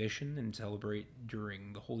our tradition and celebrate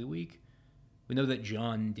during the Holy Week, we know that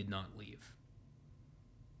John did not leave.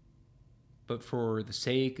 But for the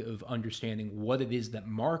sake of understanding what it is that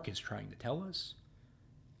Mark is trying to tell us,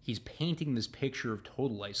 he's painting this picture of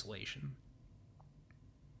total isolation.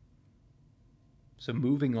 So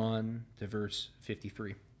moving on to verse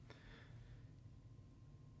 53.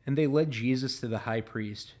 And they led Jesus to the high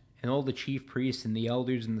priest, and all the chief priests and the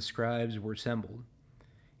elders and the scribes were assembled.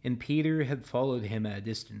 And Peter had followed him at a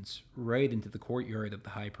distance, right into the courtyard of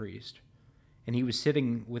the high priest. And he was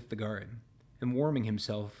sitting with the guard, and warming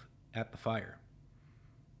himself at the fire.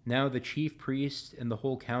 Now the chief priests and the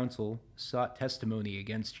whole council sought testimony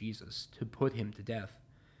against Jesus to put him to death.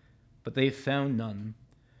 But they found none,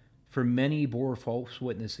 for many bore false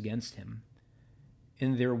witness against him,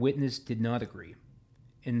 and their witness did not agree.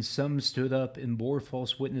 And some stood up and bore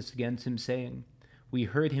false witness against him, saying, We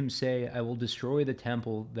heard him say, I will destroy the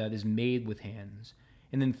temple that is made with hands,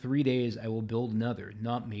 and in 3 days I will build another,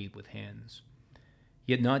 not made with hands.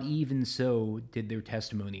 Yet not even so did their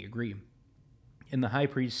testimony agree. And the high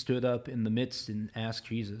priest stood up in the midst and asked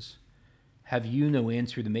Jesus, Have you no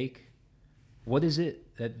answer to make? What is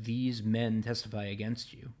it that these men testify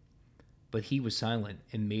against you? But he was silent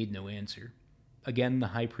and made no answer. Again the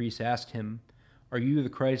high priest asked him, Are you the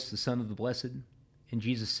Christ, the Son of the Blessed? And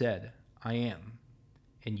Jesus said, I am.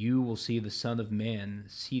 And you will see the Son of Man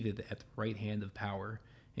seated at the right hand of power,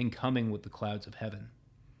 and coming with the clouds of heaven.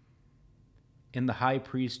 And the high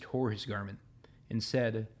priest tore his garment, and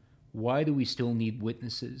said, Why do we still need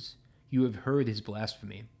witnesses? You have heard his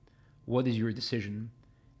blasphemy. What is your decision?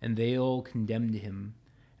 And they all condemned him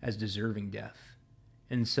as deserving death.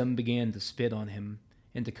 And some began to spit on him,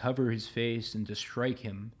 and to cover his face, and to strike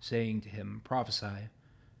him, saying to him, Prophesy.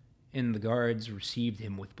 And the guards received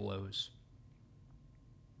him with blows.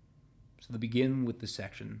 So to begin with this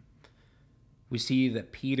section, we see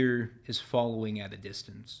that Peter is following at a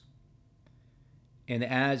distance. And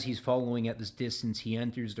as he's following at this distance, he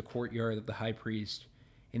enters the courtyard of the high priest,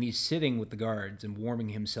 and he's sitting with the guards and warming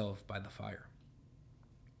himself by the fire.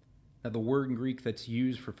 Now, the word in Greek that's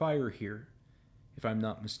used for fire here, if I'm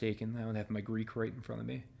not mistaken, I don't have my Greek right in front of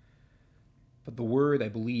me, but the word, I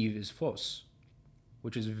believe, is phos,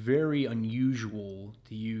 which is very unusual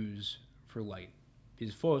to use for light,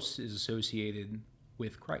 because phos is associated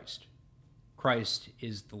with Christ. Christ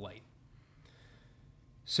is the light.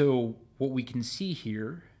 So what we can see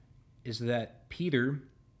here is that Peter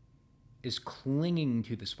is clinging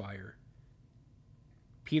to this fire.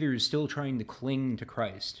 Peter is still trying to cling to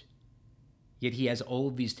Christ, yet he has all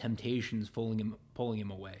of these temptations pulling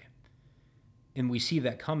him away. And we see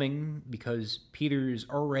that coming because Peter is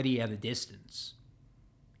already at a distance.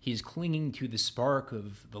 He's clinging to the spark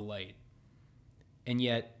of the light, and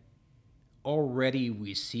yet already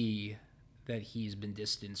we see that he's been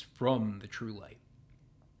distanced from the true light.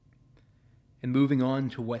 And moving on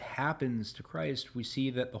to what happens to Christ, we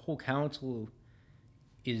see that the whole council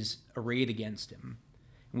is arrayed against him.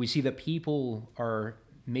 And we see that people are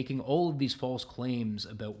making all of these false claims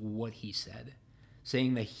about what he said,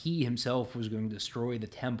 saying that he himself was going to destroy the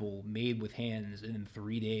temple made with hands, and in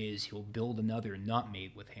 3 days he'll build another not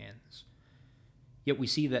made with hands. Yet we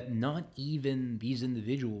see that not even these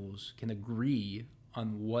individuals can agree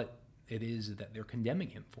on what it is that they're condemning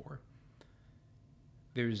him for.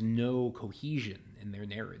 There's no cohesion in their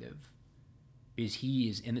narrative, because he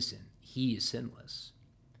is innocent, he is sinless.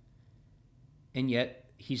 And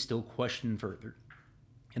yet he's still questioned further.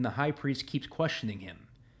 And the high priest keeps questioning him.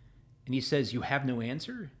 And he says, "You have no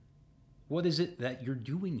answer? What is it that you're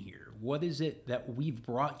doing here? What is it that we've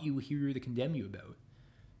brought you here to condemn you about?"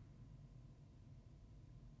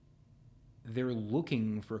 They're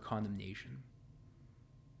looking for condemnation.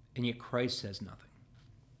 And yet Christ says nothing.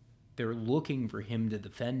 They're looking for him to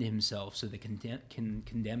defend himself so they can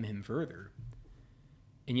condemn him further.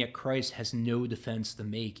 And yet Christ has no defense to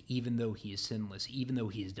make, even though he is sinless, even though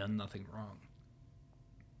he has done nothing wrong.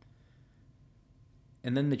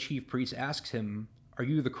 And then the chief priest asks him, "Are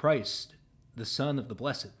you the Christ, the Son of the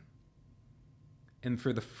Blessed?" And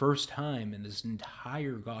for the first time in this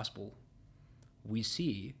entire gospel, we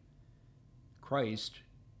see Christ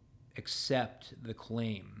accept the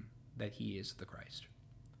claim that he is the Christ.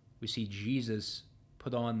 We see Jesus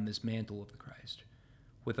put on this mantle of the Christ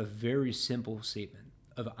with a very simple statement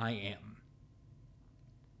of "I am."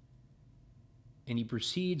 And he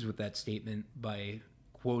proceeds with that statement by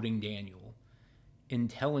quoting Daniel and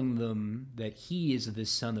telling them that he is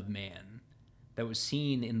this Son of Man that was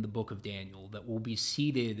seen in the book of Daniel, that will be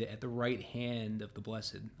seated at the right hand of the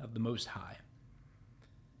Blessed, of the Most High.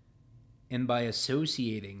 And by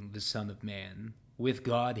associating the Son of Man with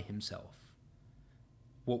God himself,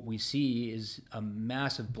 what we see is a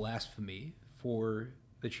massive blasphemy for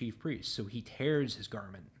the chief priest. So he tears his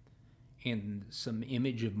garment and some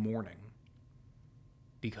image of mourning,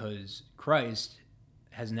 because Christ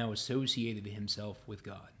has now associated himself with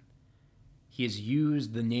God. He has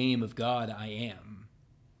used the name of God, "I am,"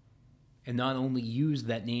 and not only used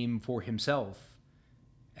that name for himself,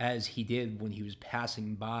 as he did when he was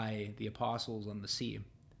passing by the apostles on the sea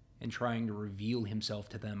and trying to reveal himself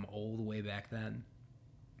to them all the way back then,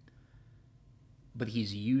 but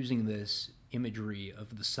he's using this imagery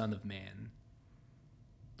of the Son of Man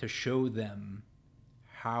to show them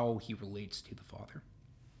how he relates to the Father.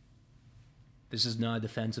 This is not a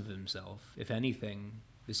defense of himself. If anything,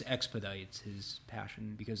 this expedites his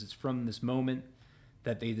passion, because it's from this moment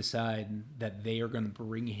that they decide that they are going to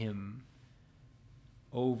bring him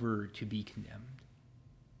over to be condemned.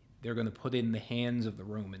 They're going to put it in the hands of the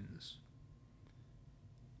Romans.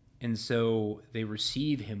 And so they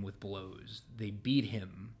receive him with blows. They beat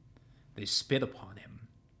him. They spit upon him.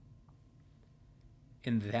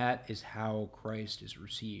 And that is how Christ is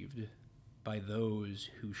received by those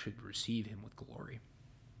who should receive him with glory.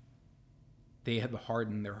 They have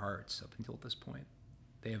hardened their hearts up until this point.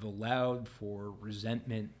 They have allowed for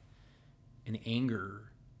resentment and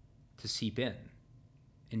anger to seep in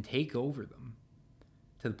and take over them,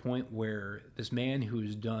 to the point where this man who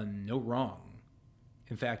has done no wrong,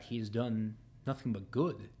 in fact, he has done nothing but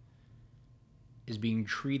good, is being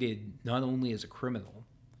treated not only as a criminal,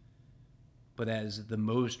 but as the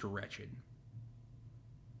most wretched.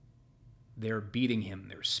 They're beating him,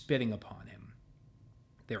 they're spitting upon him,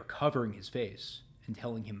 they're covering his face and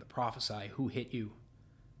telling him to prophesy who hit you.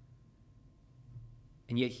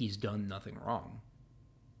 And yet he's done nothing wrong.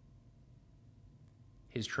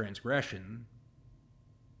 His transgression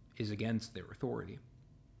is against their authority.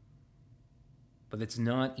 But it's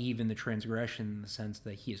not even the transgression in the sense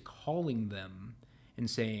that he is calling them and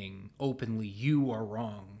saying openly, "You are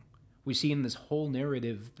wrong." We see in this whole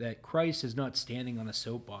narrative that Christ is not standing on a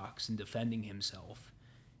soapbox and defending himself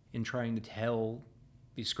and trying to tell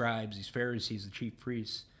these scribes, these Pharisees, the chief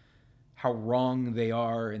priests, how wrong they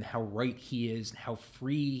are and how right he is and how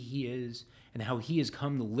free he is and how he has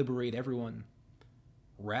come to liberate everyone.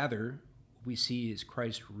 Rather, what we see is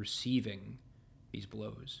Christ receiving these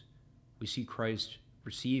blows. We see Christ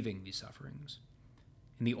receiving these sufferings.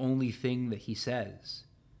 And the only thing that he says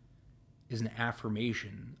is an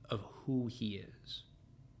affirmation of who he is,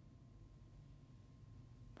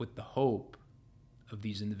 with the hope of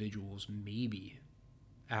these individuals maybe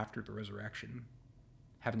after the resurrection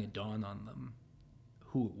having it dawn on them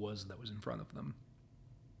who it was that was in front of them.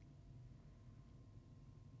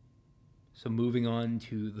 So moving on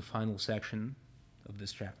to the final section of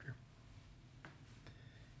this chapter.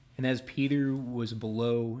 And as Peter was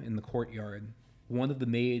below in the courtyard, one of the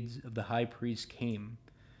maids of the high priest came,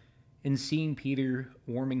 and seeing Peter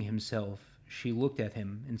warming himself, she looked at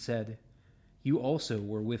him and said, "You also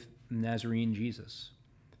were with Nazarene Jesus."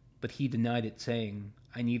 But he denied it, saying,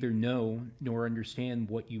 "I neither know nor understand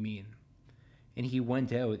what you mean." and he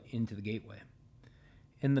went out into the gateway.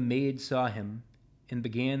 And the maid saw him, and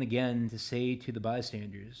began again to say to the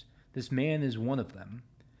bystanders, "This man is one of them."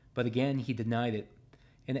 But again he denied it.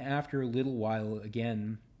 And after a little while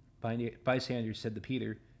again, bystanders said to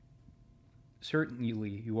Peter,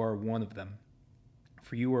 "Certainly you are one of them,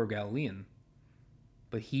 for you are Galilean."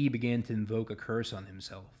 But he began to invoke a curse on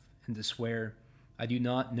himself, and to swear, "I do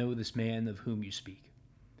not know this man of whom you speak."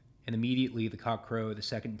 And immediately the cock crowed a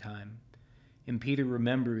second time. And Peter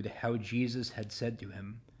remembered how Jesus had said to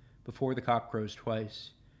him, "Before the cock crows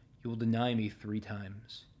twice, you will deny me 3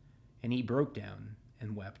 times." And he broke down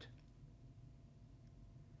and wept.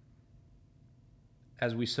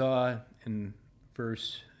 As we saw in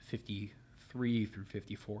verse 53 through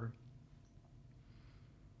 54,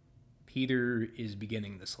 Peter is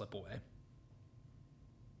beginning to slip away.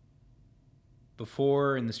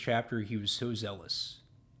 Before, in this chapter, he was so zealous.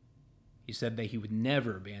 He said that he would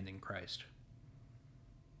never abandon Christ.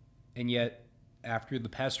 And yet, after the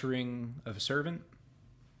pestering of a servant,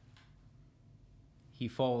 he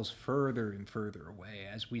falls further and further away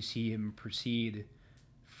as we see him proceed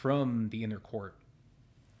from the inner court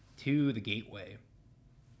to the gateway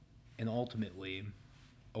and ultimately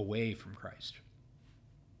away from Christ.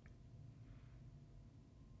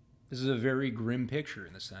 This is a very grim picture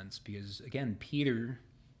in a sense because, again, Peter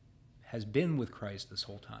has been with Christ this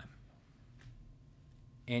whole time.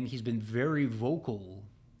 And he's been very vocal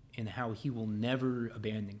in how he will never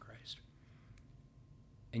abandon Christ.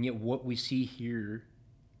 And yet what we see here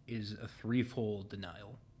is a threefold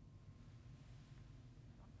denial.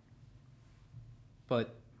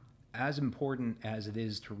 But as important as it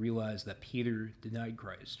is to realize that Peter denied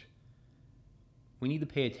Christ, we need to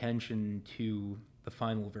pay attention to the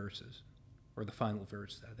final verses, or the final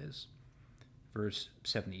verse, that is, verse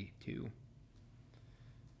 72.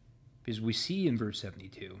 Because we see in verse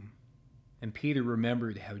 72, "And Peter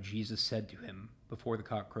remembered how Jesus said to him, 'Before the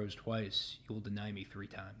cock crows twice, you will deny me 3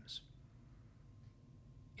 times.'"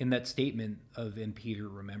 In that statement of "and Peter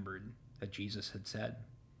remembered" that Jesus had said,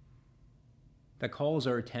 that calls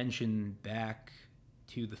our attention back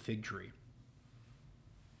to the fig tree.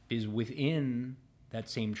 Because within that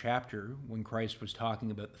same chapter, when Christ was talking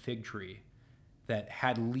about the fig tree that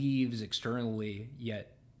had leaves externally,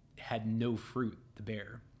 yet had no fruit to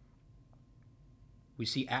bear, we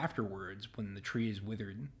see afterwards, when the tree is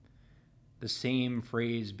withered, the same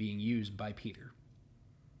phrase being used by Peter.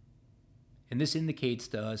 And this indicates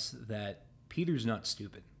to us that Peter's not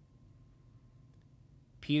stupid.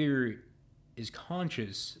 Peter is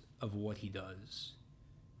conscious of what he does,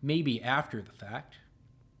 maybe after the fact,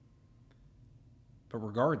 but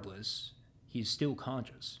regardless, he's still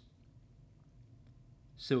conscious.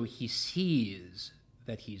 So he sees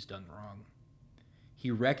that he's done wrong.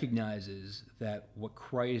 He recognizes that what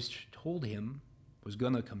Christ told him was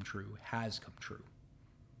going to come true has come true.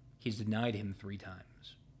 He's denied him 3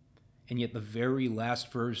 times. And yet the very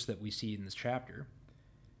last verse that we see in this chapter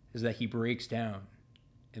is that he breaks down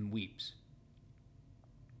and weeps.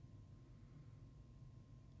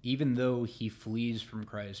 Even though he flees from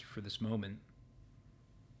Christ for this moment,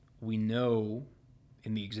 we know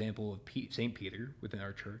in the example of St. Peter within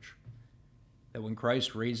our church that when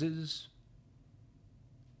Christ raises,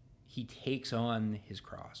 he takes on his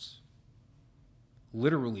cross,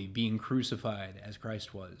 literally being crucified as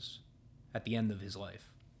Christ was at the end of his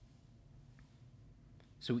life.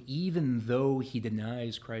 So even though he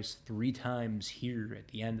denies Christ 3 times here at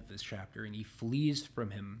the end of this chapter, and he flees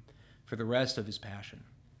from him for the rest of his passion,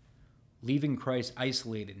 leaving Christ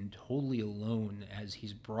isolated and totally alone as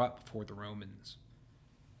he's brought before the Romans,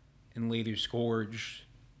 and later scourged,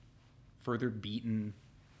 further beaten,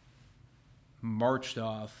 marched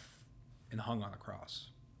off, and hung on a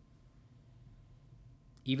cross.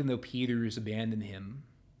 Even though Peter has abandoned him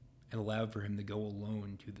and allowed for him to go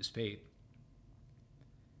alone to this fate,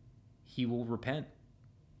 he will repent,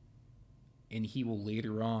 and he will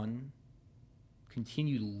later on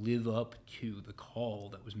continue to live up to the call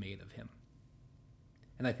that was made of him.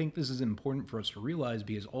 And I think this is important for us to realize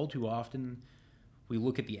because all too often we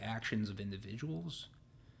look at the actions of individuals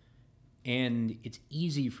and it's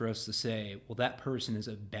easy for us to say, well, that person is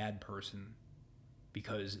a bad person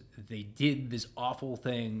because they did this awful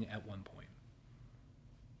thing at one point.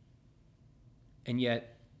 And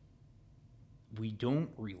yet we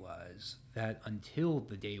don't realize that until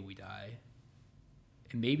the day we die,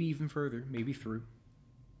 and maybe even further, maybe through,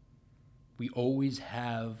 we always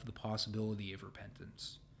have the possibility of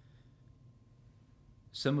repentance.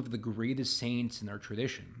 Some of the greatest saints in our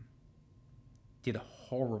tradition did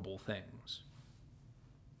horrible things.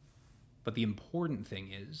 But the important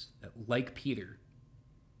thing is that, like Peter,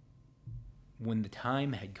 when the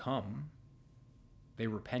time had come, they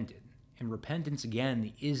repented. And repentance,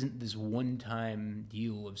 again, isn't this one-time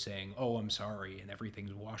deal of saying, oh, I'm sorry, and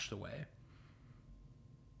everything's washed away.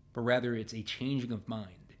 But rather, it's a changing of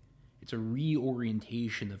mind. It's a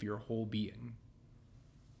reorientation of your whole being.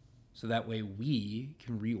 So that way we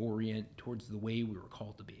can reorient towards the way we were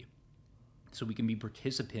called to be. So we can be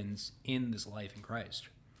participants in this life in Christ.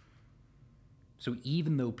 So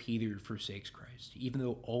even though Peter forsakes Christ, even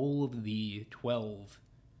though all of the 12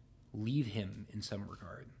 leave him in some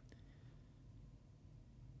regard,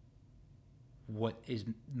 what is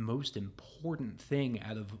the most important thing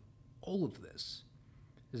out of all of this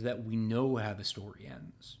is that we know how the story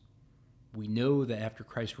ends. We know that after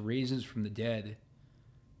Christ raises from the dead,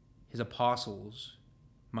 his apostles,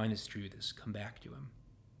 minus Judas, come back to him.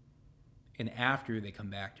 And after they come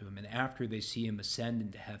back to him, and after they see him ascend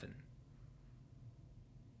into heaven,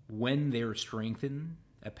 when they are strengthened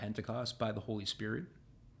at Pentecost by the Holy Spirit,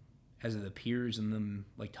 as it appears in them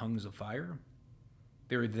like tongues of fire,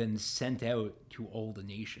 they're then sent out to all the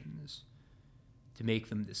nations to make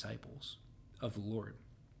them disciples of the Lord,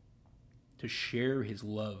 to share his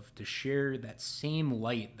love, to share that same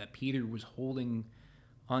light that Peter was holding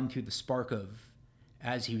onto the spark of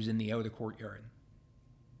as he was in the outer courtyard,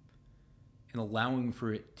 and allowing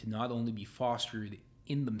for it to not only be fostered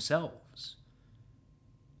in themselves,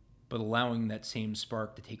 but allowing that same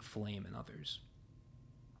spark to take flame in others.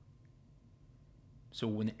 So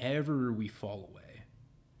whenever we fall away,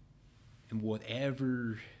 in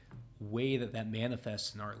whatever way that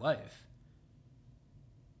manifests in our life,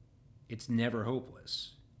 it's never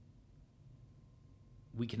hopeless.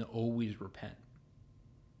 We can always repent.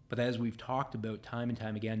 But as we've talked about time and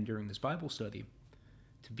time again during this Bible study,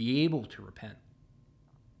 to be able to repent,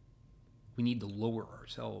 we need to lower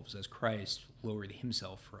ourselves as Christ lowered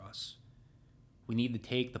himself for us. We need to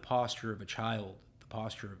take the posture of a child, the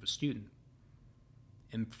posture of a student,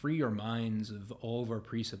 and free our minds of all of our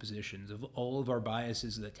presuppositions, of all of our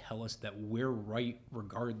biases that tell us that we're right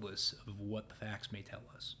regardless of what the facts may tell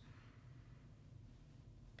us.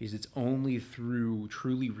 Because it's only through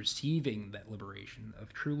truly receiving that liberation,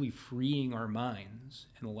 of truly freeing our minds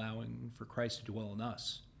and allowing for Christ to dwell in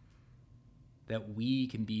us, that we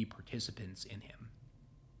can be participants in him.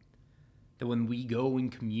 That when we go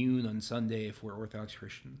and commune on Sunday, if we're Orthodox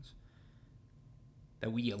Christians,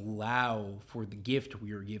 that we allow for the gift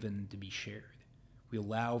we are given to be shared. We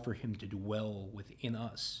allow for him to dwell within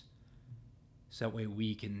us, so that way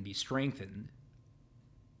we can be strengthened,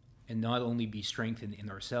 and not only be strengthened in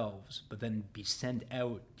ourselves, but then be sent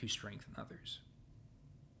out to strengthen others.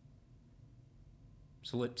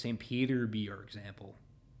 So let St. Peter be our example.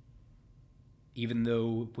 Even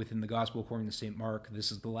though within the Gospel according to St. Mark,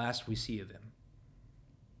 this is the last we see of him,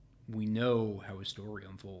 we know how his story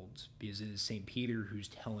unfolds because it is St. Peter who's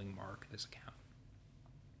telling Mark this account.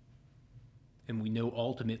 And we know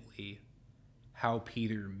ultimately how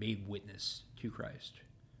Peter made witness to Christ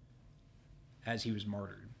as he was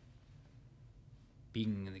martyred,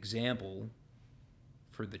 being an example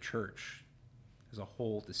for the church as a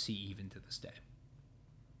whole to see even to this day.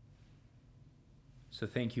 So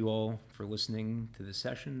thank you all for listening to this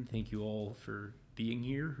session. Thank you all for being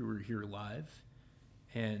here, who are here live.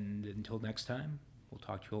 And until next time, we'll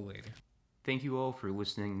talk to you all later. Thank you all for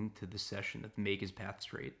listening to this session of Make His Path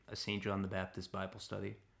Straight, a St. John the Baptist Bible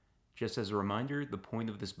study. Just as a reminder, the point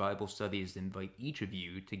of this Bible study is to invite each of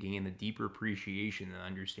you to gain a deeper appreciation and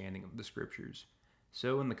understanding of the Scriptures.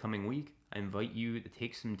 So in the coming week, I invite you to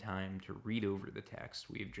take some time to read over the text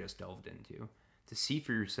we have just delved into, to see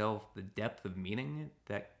for yourself the depth of meaning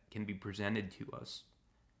that can be presented to us.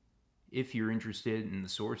 If you're interested in the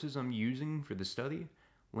sources I'm using for the study,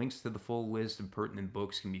 links to the full list of pertinent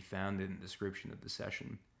books can be found in the description of the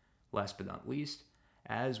session. Last but not least,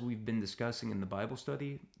 as we've been discussing in the Bible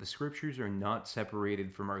study, the Scriptures are not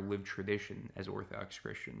separated from our lived tradition as Orthodox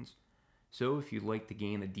Christians. So if you'd like to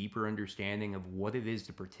gain a deeper understanding of what it is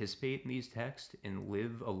to participate in these texts and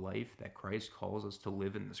live a life that Christ calls us to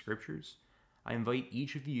live in the Scriptures, I invite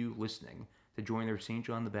each of you listening to join our St.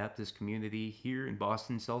 John the Baptist community here in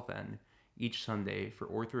Boston South End each Sunday for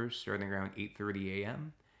Orthros starting around 8:30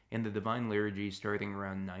 a.m. and the Divine Liturgy starting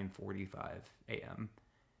around 9:45 a.m.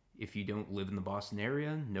 If you don't live in the Boston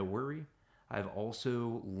area, no worry. I've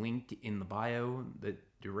also linked in the bio the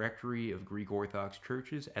directory of Greek Orthodox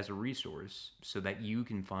churches as a resource so that you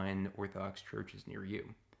can find Orthodox churches near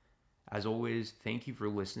you. As always, thank you for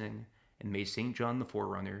listening, and may St. John the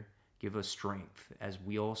Forerunner give us strength as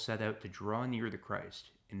we all set out to draw near to Christ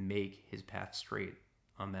and make his path straight.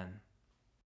 Amen.